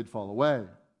mentioned they'd fall away.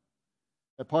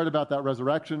 That part about that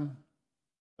resurrection,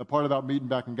 that part about meeting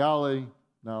back in Galilee,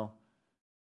 no.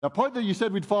 That part that you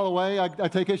said we'd fall away, I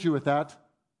take issue with that.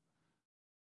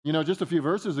 You know, just a few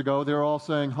verses ago, they were all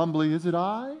saying, "Humbly, is it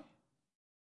I?"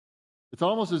 It's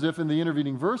almost as if in the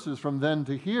intervening verses from then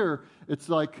to here, it's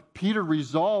like Peter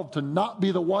resolved to not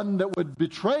be the one that would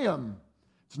betray him.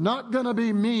 It's not going to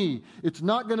be me. It's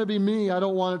not going to be me. I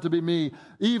don't want it to be me.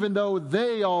 Even though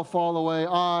they all fall away,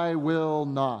 I will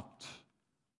not.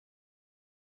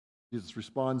 Jesus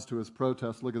responds to his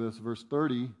protest. Look at this, verse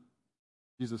 30.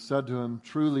 Jesus said to him,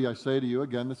 "Truly I say to you,"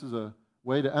 again, this is a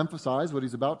way to emphasize what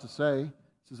he's about to say.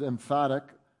 This is emphatic.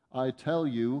 "I tell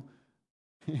you,"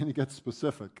 and he gets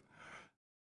specific.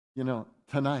 You know,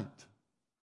 tonight.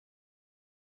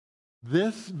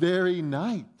 This very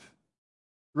night.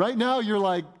 Right now, you're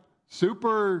like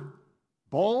super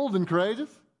bold and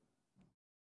courageous.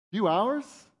 A few hours,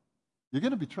 you're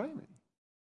going to betray me.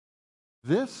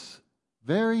 This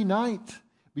very night,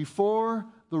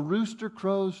 before the rooster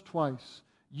crows twice,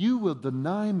 you will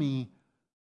deny me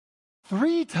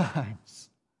 3 times.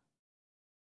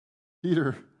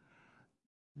 Peter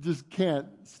just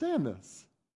can't stand this.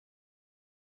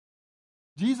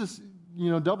 Jesus,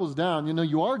 doubles down.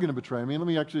 You are going to betray me. Let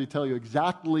me actually tell you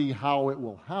exactly how it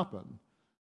will happen.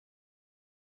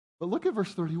 But look at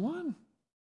verse 31.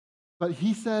 But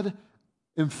he said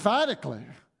emphatically,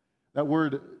 that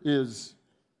word is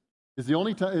the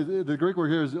only time, the Greek word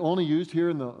here is only used here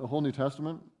in the whole New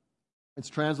Testament. It's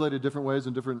translated different ways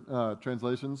in different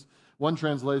translations. One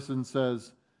translation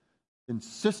says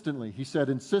insistently. He said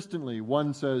insistently.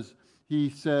 One says he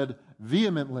said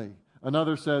vehemently.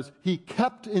 Another says he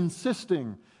kept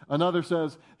insisting. Another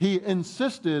says he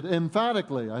insisted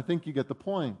emphatically. I think you get the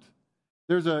point.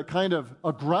 There's a kind of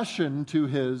aggression to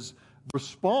his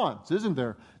response, isn't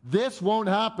there? This won't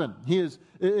happen.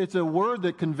 It's a word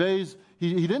that conveys,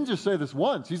 he didn't just say this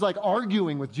once. He's like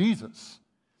arguing with Jesus.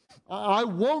 I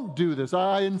won't do this.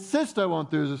 I insist I won't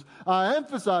do this. I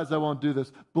emphasize I won't do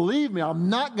this. Believe me, I'm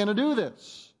not going to do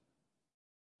this.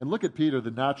 And look at Peter, the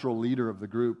natural leader of the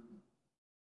group.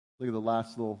 Look at the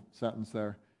last little sentence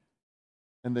there.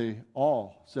 And they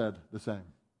all said the same.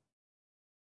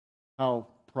 How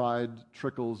pride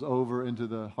trickles over into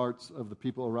the hearts of the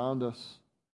people around us.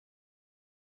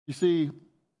 You see,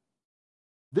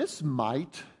 this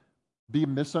might be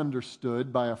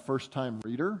misunderstood by a first-time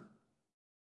reader.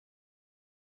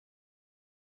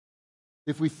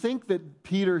 If we think that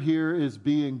Peter here is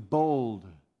being bold,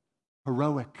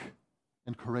 heroic,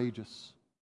 and courageous.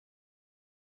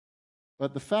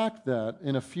 But the fact that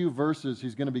in a few verses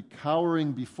he's going to be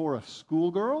cowering before a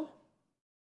schoolgirl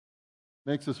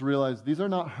makes us realize these are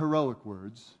not heroic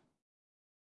words.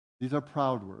 These are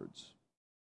proud words.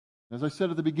 As I said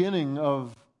at the beginning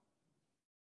of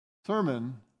the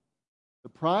sermon, the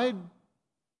pride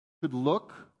could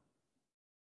look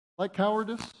like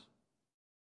cowardice,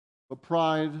 but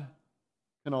pride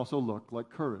can also look like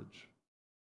courage.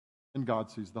 And God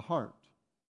sees the heart.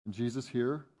 And Jesus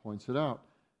here points it out.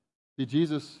 See,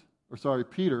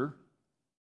 Peter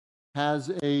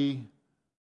has a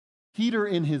Peter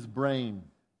in his brain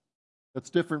that's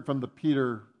different from the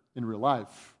Peter in real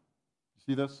life.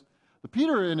 You see this? The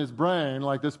Peter in his brain,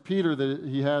 like this Peter that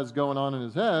he has going on in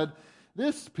his head,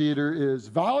 this Peter is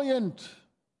valiant,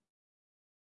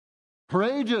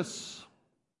 courageous,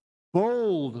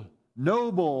 bold,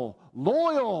 noble,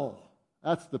 loyal.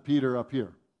 That's the Peter up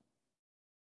here.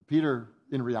 Peter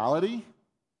in reality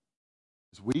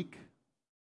is weak,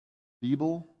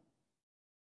 feeble,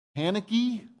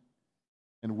 panicky,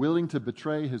 and willing to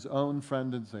betray his own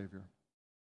friend and Savior.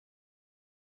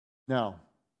 Now,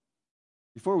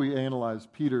 before we analyze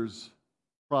Peter's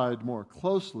pride more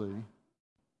closely,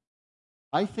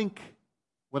 I think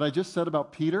what I just said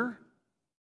about Peter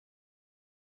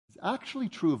is actually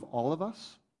true of all of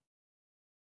us.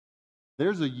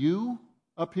 There's a you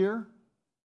up here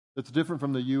that's different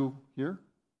from the you here?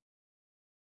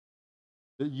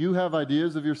 That you have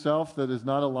ideas of yourself that is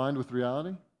not aligned with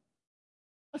reality?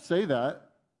 I say that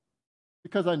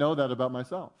because I know that about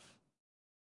myself.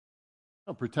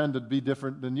 I don't pretend to be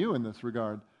different than you in this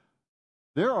regard.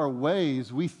 There are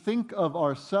ways we think of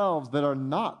ourselves that are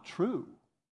not true,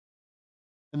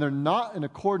 and they're not in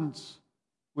accordance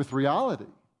with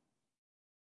reality,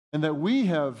 and that we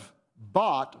have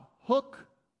bought hook,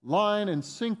 line, and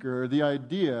sinker the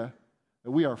idea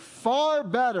that we are far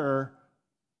better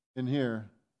in here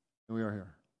than we are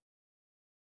here.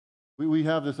 We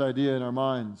have this idea in our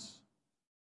minds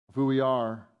of who we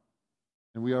are,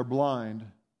 and we are blind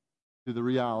to the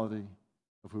reality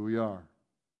of who we are.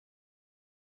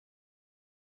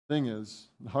 The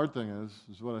hard thing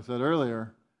is what I said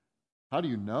earlier. How do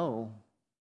you know?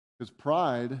 Because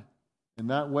pride in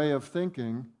that way of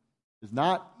thinking is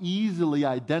not easily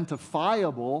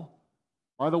identifiable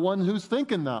by the one who's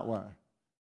thinking that way.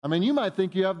 I mean, you might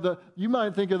think you're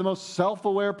the most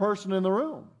self-aware person in the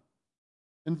room.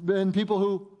 And people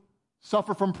who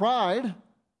suffer from pride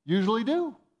usually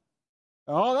do.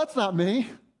 Oh, that's not me.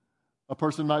 A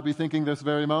person might be thinking this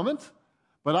very moment.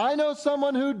 But I know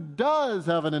someone who does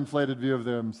have an inflated view of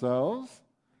themselves.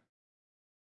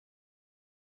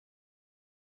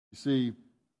 You see,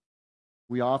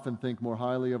 we often think more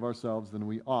highly of ourselves than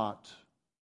we ought,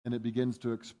 and it begins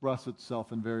to express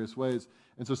itself in various ways.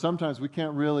 And so sometimes we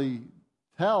can't really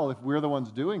tell if we're the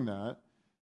ones doing that,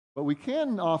 but we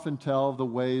can often tell the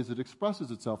ways it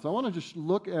expresses itself. So I want to just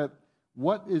look at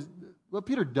what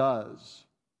Peter does.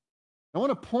 I want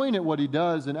to point at what he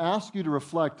does and ask you to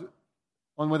reflect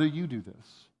on whether you do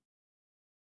this.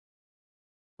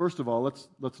 First of all,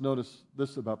 let's notice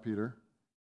this about Peter.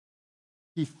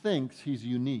 He thinks he's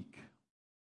unique.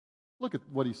 Look at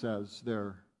what he says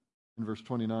there in verse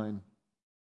 29.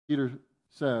 Peter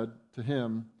said to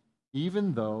him,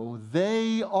 "Even though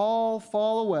they all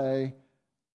fall away,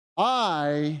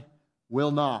 I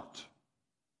will not."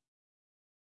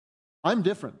 I'm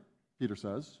different, Peter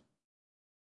says.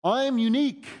 I'm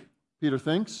unique, Peter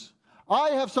thinks.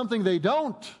 I have something they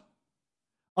don't.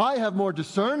 I have more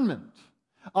discernment.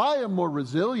 I am more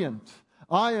resilient.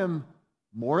 I am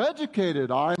more educated.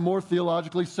 I am more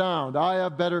theologically sound. I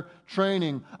have better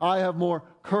training. I have more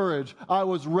courage. I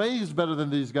was raised better than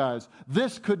these guys.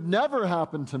 This could never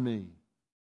happen to me.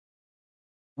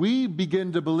 We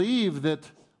begin to believe that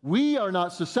we are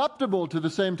not susceptible to the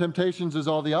same temptations as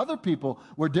all the other people.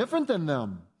 We're different than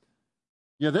them.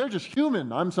 Yeah, they're just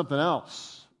human. I'm something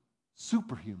else.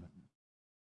 Superhuman.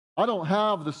 I don't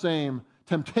have the same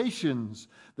temptations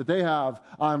that they have.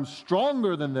 I'm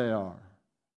stronger than they are.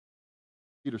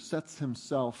 Peter sets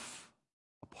himself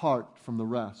apart from the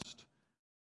rest.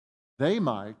 They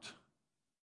might,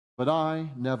 but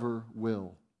I never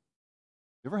will.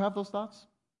 You ever have those thoughts?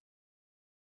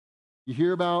 You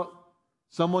hear about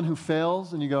someone who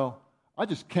fails and you go, I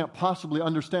just can't possibly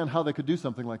understand how they could do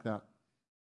something like that.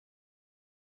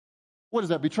 What is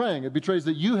that betraying? It betrays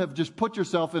that you have just put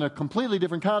yourself in a completely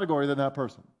different category than that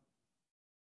person.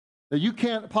 That you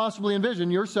can't possibly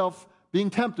envision yourself being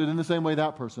tempted in the same way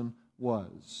that person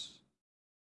was.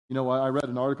 You know, I read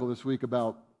an article this week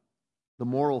about the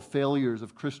moral failures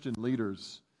of Christian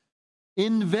leaders.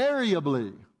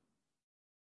 Invariably,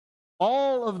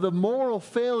 all of the moral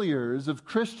failures of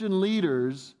Christian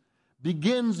leaders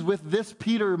begins with this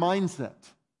Peter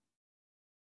mindset.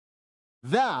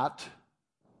 That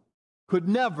could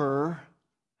never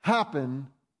happen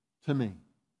to me.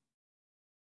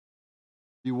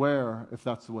 Beware if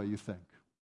that's the way you think.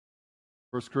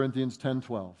 1 Corinthians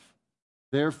 10:12.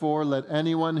 Therefore, let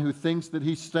anyone who thinks that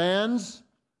he stands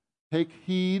take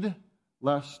heed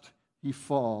lest he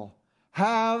fall.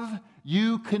 Have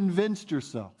you convinced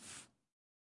yourself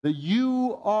that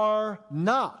you are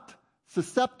not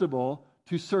susceptible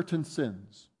to certain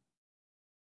sins?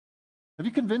 Have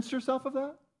you convinced yourself of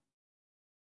that?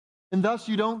 And thus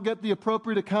you don't get the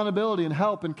appropriate accountability and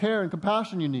help and care and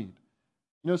compassion you need.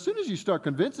 You know, as soon as you start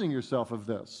convincing yourself of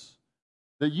this,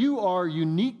 that you are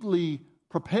uniquely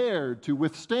prepared to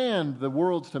withstand the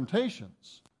world's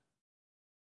temptations,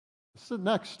 the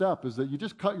next step is that you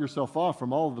just cut yourself off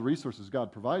from all of the resources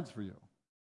God provides for you.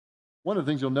 One of the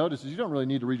things you'll notice is you don't really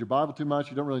need to read your Bible too much,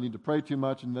 you don't really need to pray too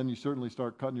much, and then you certainly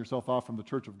start cutting yourself off from the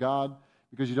church of God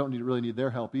because you don't really need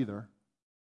their help either.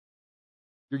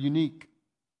 You're unique.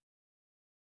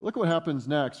 Look what happens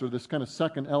next, or this kind of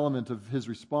second element of his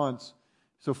response.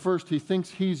 So first, he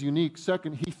thinks he's unique.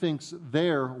 Second, he thinks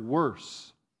they're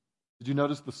worse. Did you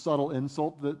notice the subtle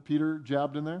insult that Peter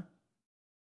jabbed in there?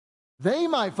 They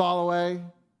might fall away.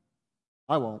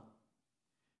 I won't.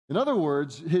 In other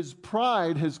words, his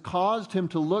pride has caused him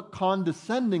to look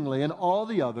condescendingly at all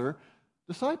the other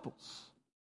disciples.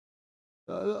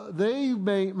 They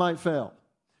might fail.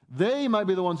 They might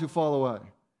be the ones who fall away.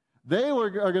 They are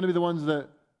going to be the ones that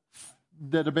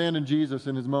abandon Jesus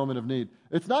in his moment of need.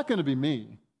 It's not going to be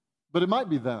me, but it might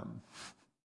be them.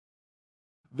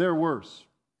 They're worse.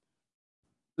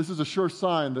 This is a sure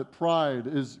sign that pride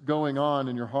is going on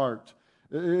in your heart.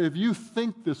 If you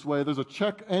think this way, there's a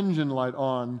check engine light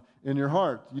on in your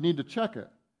heart. You need to check it.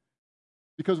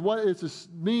 Because what it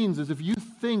means is if you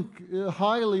think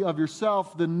highly of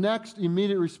yourself, the next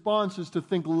immediate response is to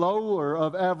think lower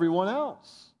of everyone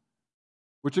else,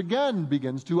 which again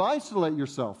begins to isolate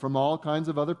yourself from all kinds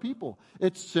of other people.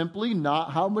 It's simply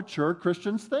not how mature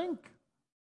Christians think.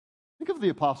 Think of the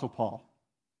Apostle Paul.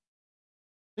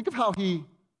 Think of how he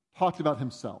talked about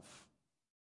himself.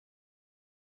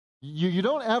 You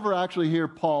don't ever actually hear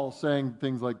Paul saying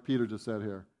things like Peter just said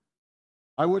here.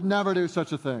 I would never do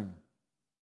such a thing.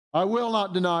 I will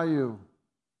not deny you.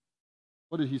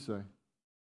 What did he say?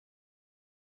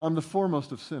 I'm the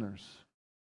foremost of sinners.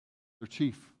 They're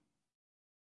chief.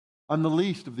 I'm the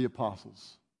least of the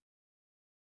apostles.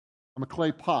 I'm a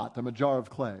clay pot. I'm a jar of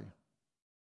clay.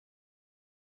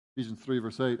 Ephesians 3,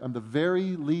 verse 8. I'm the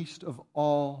very least of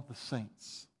all the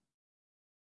saints.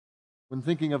 When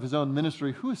thinking of his own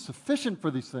ministry, who is sufficient for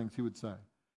these things, he would say.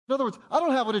 In other words, I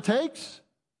don't have what it takes.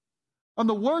 I'm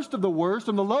the worst of the worst.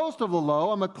 I'm the lowest of the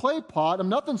low. I'm a clay pot. I'm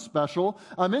nothing special.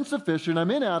 I'm insufficient.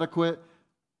 I'm inadequate.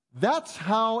 That's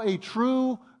how a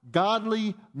true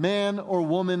godly man or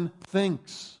woman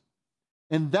thinks.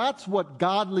 And that's what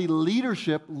godly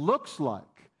leadership looks like.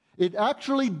 It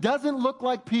actually doesn't look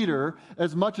like Peter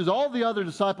as much as all the other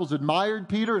disciples admired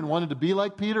Peter and wanted to be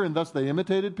like Peter, and thus they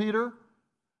imitated Peter.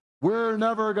 We're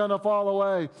never going to fall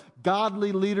away.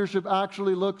 Godly leadership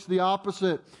actually looks the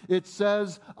opposite. It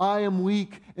says, I am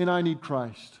weak and I need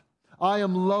Christ. I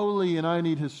am lowly and I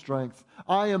need his strength.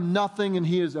 I am nothing and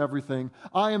he is everything.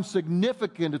 I am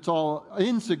significant. It's all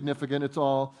insignificant. It's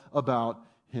all about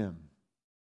him.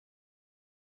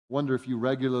 Wonder if you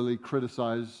regularly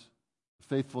criticize the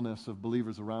faithfulness of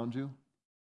believers around you.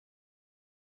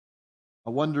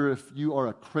 I wonder if you are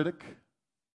a critic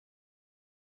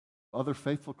of other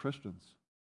faithful Christians.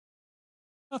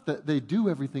 Not that they do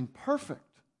everything perfect,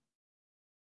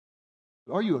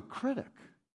 but are you a critic?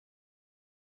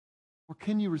 Or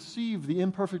can you receive the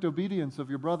imperfect obedience of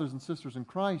your brothers and sisters in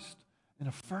Christ and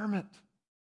affirm it,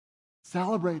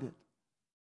 celebrate it,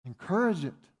 encourage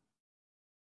it?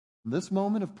 In this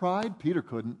moment of pride, Peter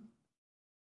couldn't.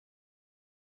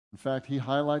 In fact, he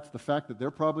highlights the fact that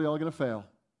they're probably all going to fail,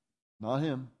 not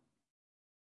him.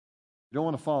 You don't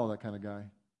want to follow that kind of guy.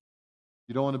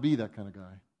 You don't want to be that kind of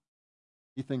guy.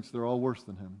 He thinks they're all worse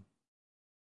than him.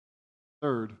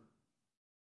 Third,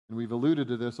 and we've alluded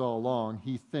to this all along,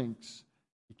 he thinks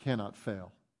he cannot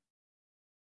fail.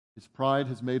 His pride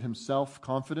has made him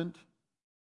self-confident.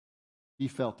 He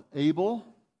felt able.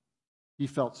 He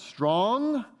felt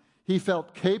strong. He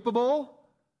felt capable.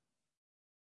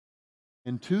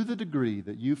 And to the degree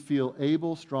that you feel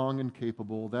able, strong, and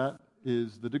capable, that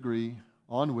is the degree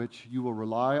on which you will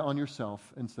rely on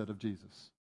yourself instead of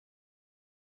Jesus.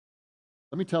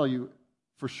 Let me tell you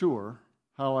for sure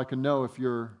how I can know if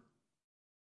you're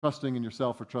trusting in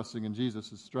yourself or trusting in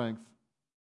Jesus' strength.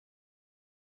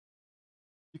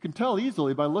 You can tell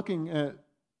easily by looking at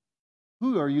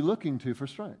who are you looking to for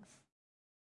strength.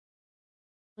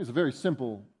 There's a very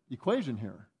simple equation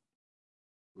here.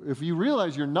 If you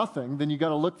realize you're nothing, then you got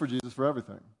to look for Jesus for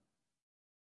everything.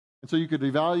 And so you could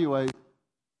evaluate,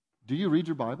 do you read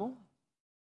your Bible?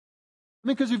 I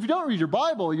mean, because if you don't read your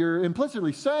Bible, you're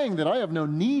implicitly saying that I have no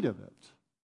need of it.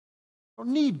 I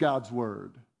don't need God's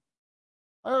word.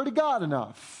 I already got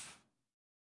enough.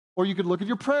 Or you could look at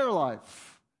your prayer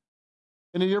life.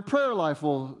 And your prayer life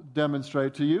will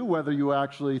demonstrate to you whether you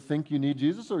actually think you need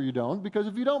Jesus or you don't. Because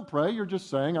if you don't pray, you're just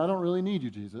saying, I don't really need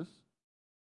you, Jesus.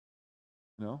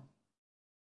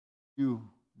 You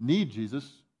need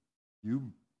Jesus.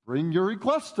 You bring your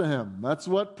request to him. That's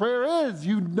what prayer is.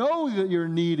 You know that you're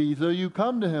needy, so you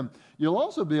come to him. You'll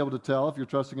also be able to tell if you're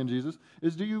trusting in Jesus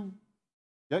is, do you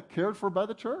get cared for by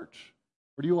the church?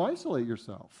 Or do you isolate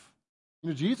yourself?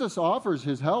 Jesus offers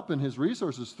his help and his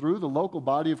resources through the local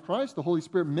body of Christ. The Holy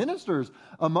Spirit ministers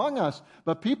among us.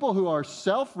 But people who are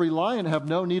self-reliant have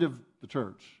no need of the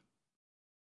church.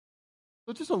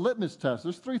 So it's just a litmus test.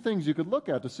 There's 3 things you could look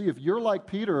at to see if you're like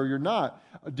Peter or you're not.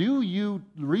 Do you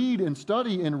read and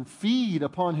study and feed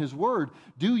upon his word?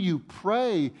 Do you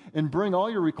pray and bring all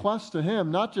your requests to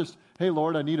him? Not just, hey,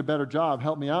 Lord, I need a better job.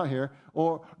 Help me out here.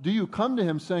 Or do you come to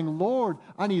him saying, Lord,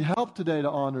 I need help today to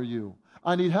honor you.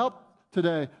 I need help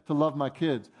today to love my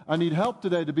kids. I need help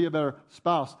today to be a better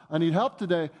spouse. I need help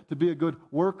today to be a good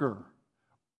worker.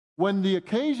 When the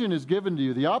occasion is given to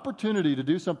you, the opportunity to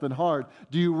do something hard,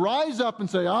 do you rise up and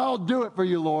say, I'll do it for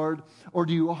you, Lord? Or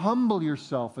do you humble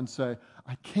yourself and say,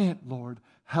 I can't, Lord,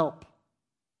 help?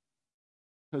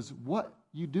 Because what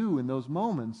you do in those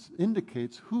moments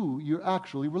indicates who you're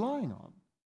actually relying on.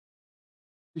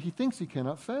 He thinks he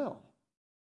cannot fail.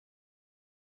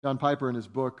 John Piper, in his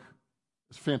book,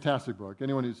 it's a fantastic book.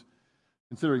 Anyone who's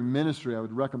considering ministry, I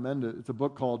would recommend it. It's a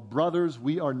book called Brothers,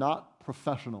 We Are Not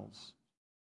Professionals.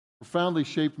 Profoundly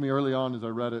shaped me early on as I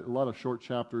read it. A lot of short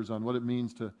chapters on what it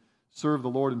means to serve the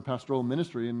Lord in pastoral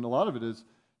ministry, and a lot of it is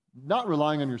not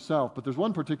relying on yourself, but there's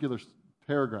one particular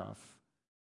paragraph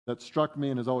that struck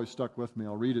me and has always stuck with me.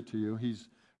 I'll read it to you. He's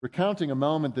recounting a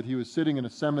moment that he was sitting in a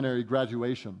seminary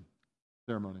graduation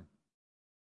ceremony,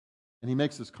 and he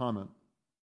makes this comment.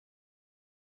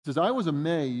 He says, I was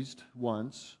amazed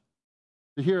once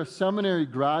to hear a seminary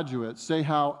graduate say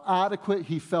how adequate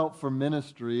he felt for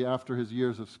ministry after his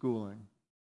years of schooling.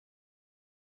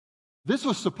 This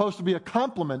was supposed to be a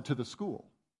compliment to the school.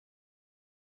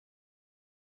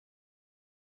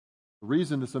 The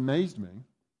reason this amazed me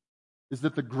is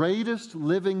that the greatest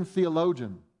living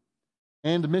theologian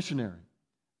and missionary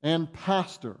and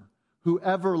pastor who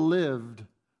ever lived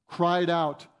cried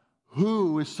out,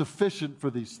 who is sufficient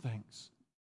for these things?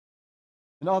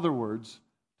 In other words,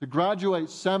 to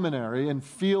graduate seminary and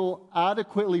feel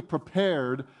adequately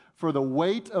prepared for the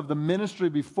weight of the ministry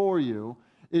before you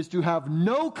is to have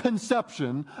no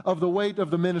conception of the weight of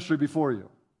the ministry before you.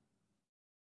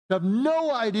 To have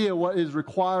no idea what is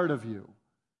required of you.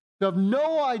 To have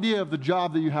no idea of the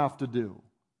job that you have to do.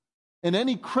 And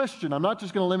any Christian, I'm not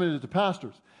just going to limit it to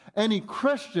pastors, any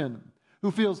Christian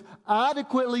who feels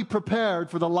adequately prepared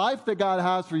for the life that God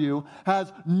has for you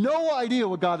has no idea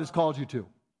what God has called you to.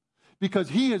 Because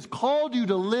He has called you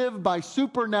to live by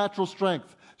supernatural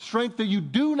strength. Strength that you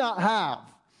do not have.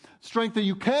 Strength that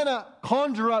you cannot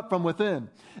conjure up from within.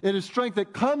 It is strength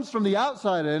that comes from the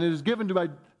outside, and it is given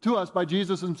to us by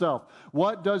Jesus Himself.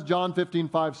 What does John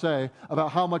 15:5 say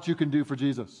about how much you can do for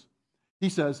Jesus? He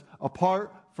says,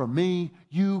 apart from me,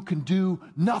 you can do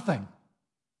nothing.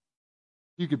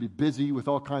 You could be busy with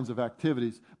all kinds of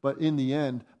activities, but in the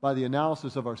end, by the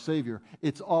analysis of our Savior,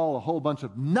 it's all a whole bunch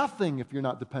of nothing if you're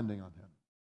not depending on Him.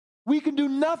 We can do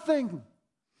nothing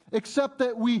except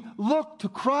that we look to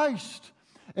Christ,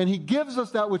 and He gives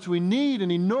us that which we need,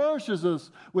 and He nourishes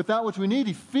us with that which we need.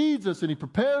 He feeds us, and He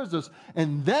prepares us,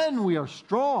 and then we are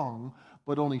strong,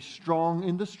 but only strong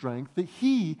in the strength that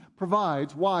He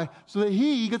provides. Why? So that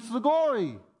He gets the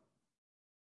glory.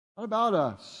 Not about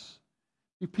us.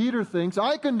 Peter thinks,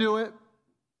 I can do it.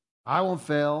 I won't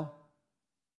fail.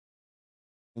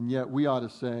 And yet we ought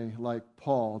to say, like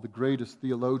Paul, the greatest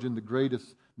theologian, the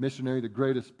greatest missionary, the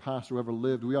greatest pastor who ever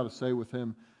lived, we ought to say with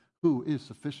him, who is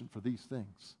sufficient for these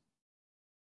things?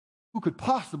 Who could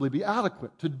possibly be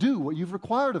adequate to do what you've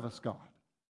required of us, God?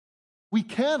 We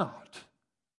cannot.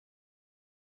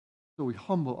 So we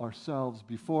humble ourselves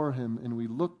before Him and we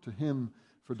look to Him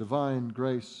for divine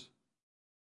grace.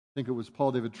 I think it was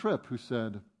Paul David Tripp who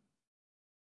said,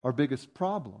 our biggest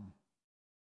problem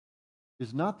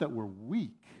is not that we're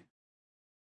weak,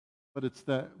 but it's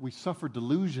that we suffer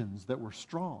delusions that we're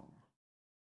strong.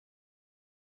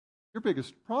 Your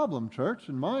biggest problem, church,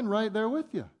 and mine right there with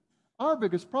you, our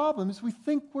biggest problem is we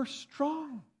think we're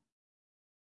strong.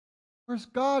 Whereas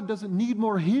God doesn't need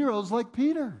more heroes like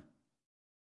Peter.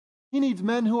 He needs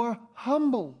men who are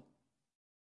humble.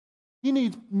 He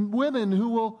needs women who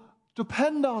will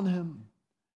depend on Him.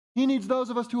 He needs those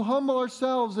of us to humble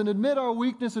ourselves and admit our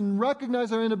weakness and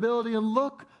recognize our inability and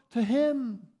look to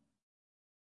Him.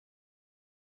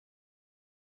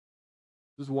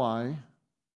 This is why,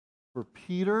 for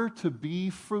Peter to be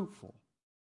fruitful,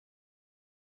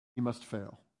 he must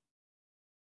fail.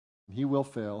 And he will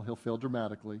fail. He'll fail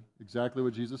dramatically. Exactly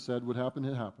what Jesus said would happen,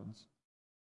 it happens.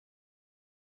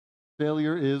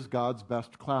 Failure is God's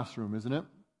best classroom, isn't it?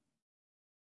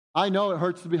 I know it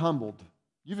hurts to be humbled.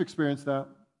 You've experienced that.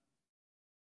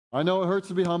 I know it hurts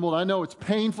to be humbled. I know it's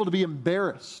painful to be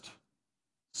embarrassed.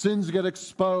 Sins get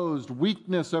exposed.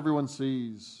 Weakness everyone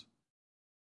sees.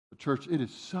 But church, it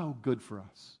is so good for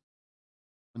us.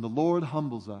 And the Lord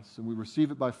humbles us, and we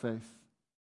receive it by faith.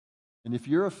 And if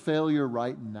you're a failure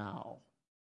right now,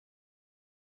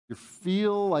 you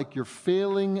feel like you're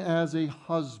failing as a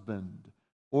husband,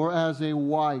 or as a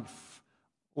wife,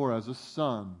 or as a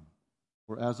son,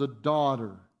 or as a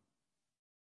daughter,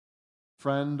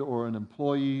 friend or an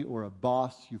employee or a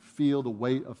boss, you feel the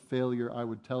weight of failure, I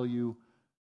would tell you,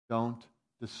 don't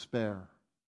despair.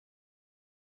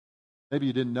 Maybe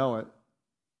you didn't know it,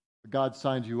 but God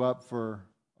signed you up for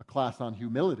a class on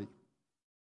humility.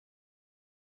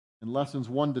 And lessons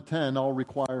 1 to 10 all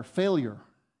require failure.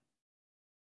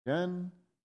 Again,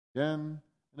 again,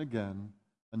 and again,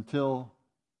 until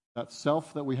that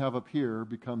self that we have up here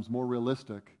becomes more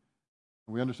realistic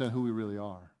and we understand who we really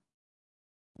are,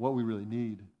 what we really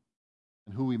need,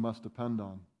 and who we must depend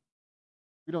on.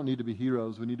 We don't need to be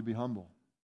heroes, we need to be humble.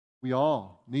 We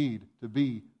all need to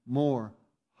be more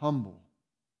humble.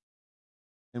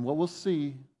 And what we'll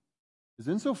see is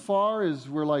insofar as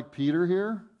we're like Peter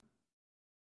here,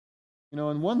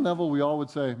 on one level we all would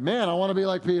say, man, I want to be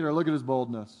like Peter, look at his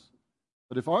boldness.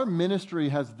 But if our ministry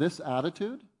has this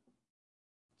attitude,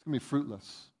 it's going to be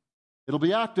fruitless. It'll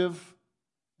be active,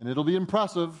 and it'll be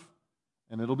impressive,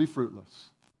 and it'll be fruitless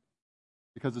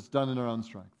because it's done in our own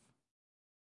strength.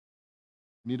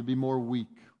 We need to be more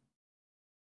weak.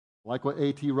 Like what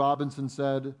A.T. Robinson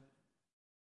said,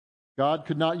 God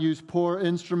could not use poor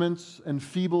instruments and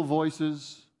feeble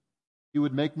voices. He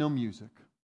would make no music.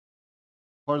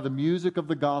 Part of the music of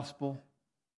the gospel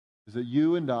is that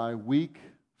you and I, weak,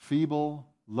 feeble,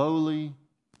 lowly,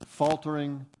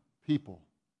 faltering people,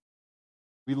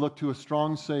 we look to a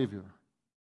strong Savior,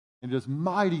 and He does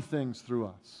mighty things through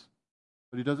us.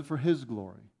 But He does it for His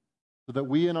glory, so that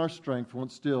we in our strength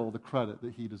won't steal the credit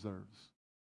that He deserves.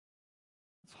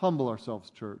 Let's humble ourselves,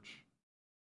 church,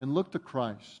 and look to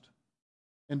Christ,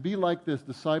 and be like this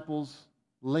disciples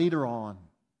later on,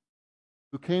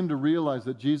 who came to realize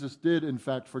that Jesus did, in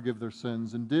fact, forgive their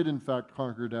sins, and did, in fact,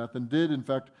 conquer death, and did, in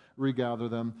fact, regather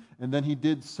them, and then He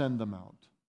did send them out.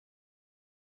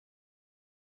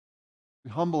 If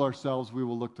we humble ourselves, we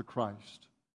will look to Christ,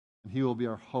 and He will be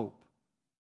our hope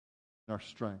and our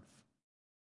strength.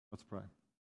 Let's pray.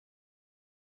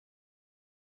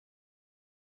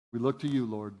 We look to You,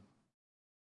 Lord.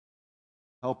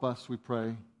 Help us, we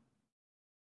pray,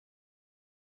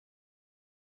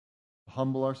 to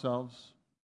humble ourselves,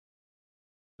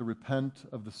 to repent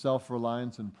of the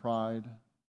self-reliance and pride,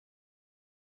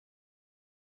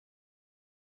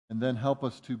 and then help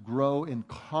us to grow in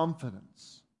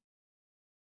confidence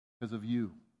because of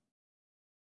You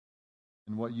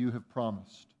and what You have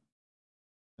promised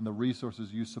and the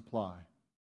resources You supply.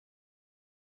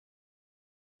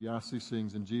 We ask these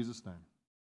things in Jesus' name.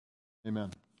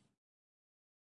 Amen.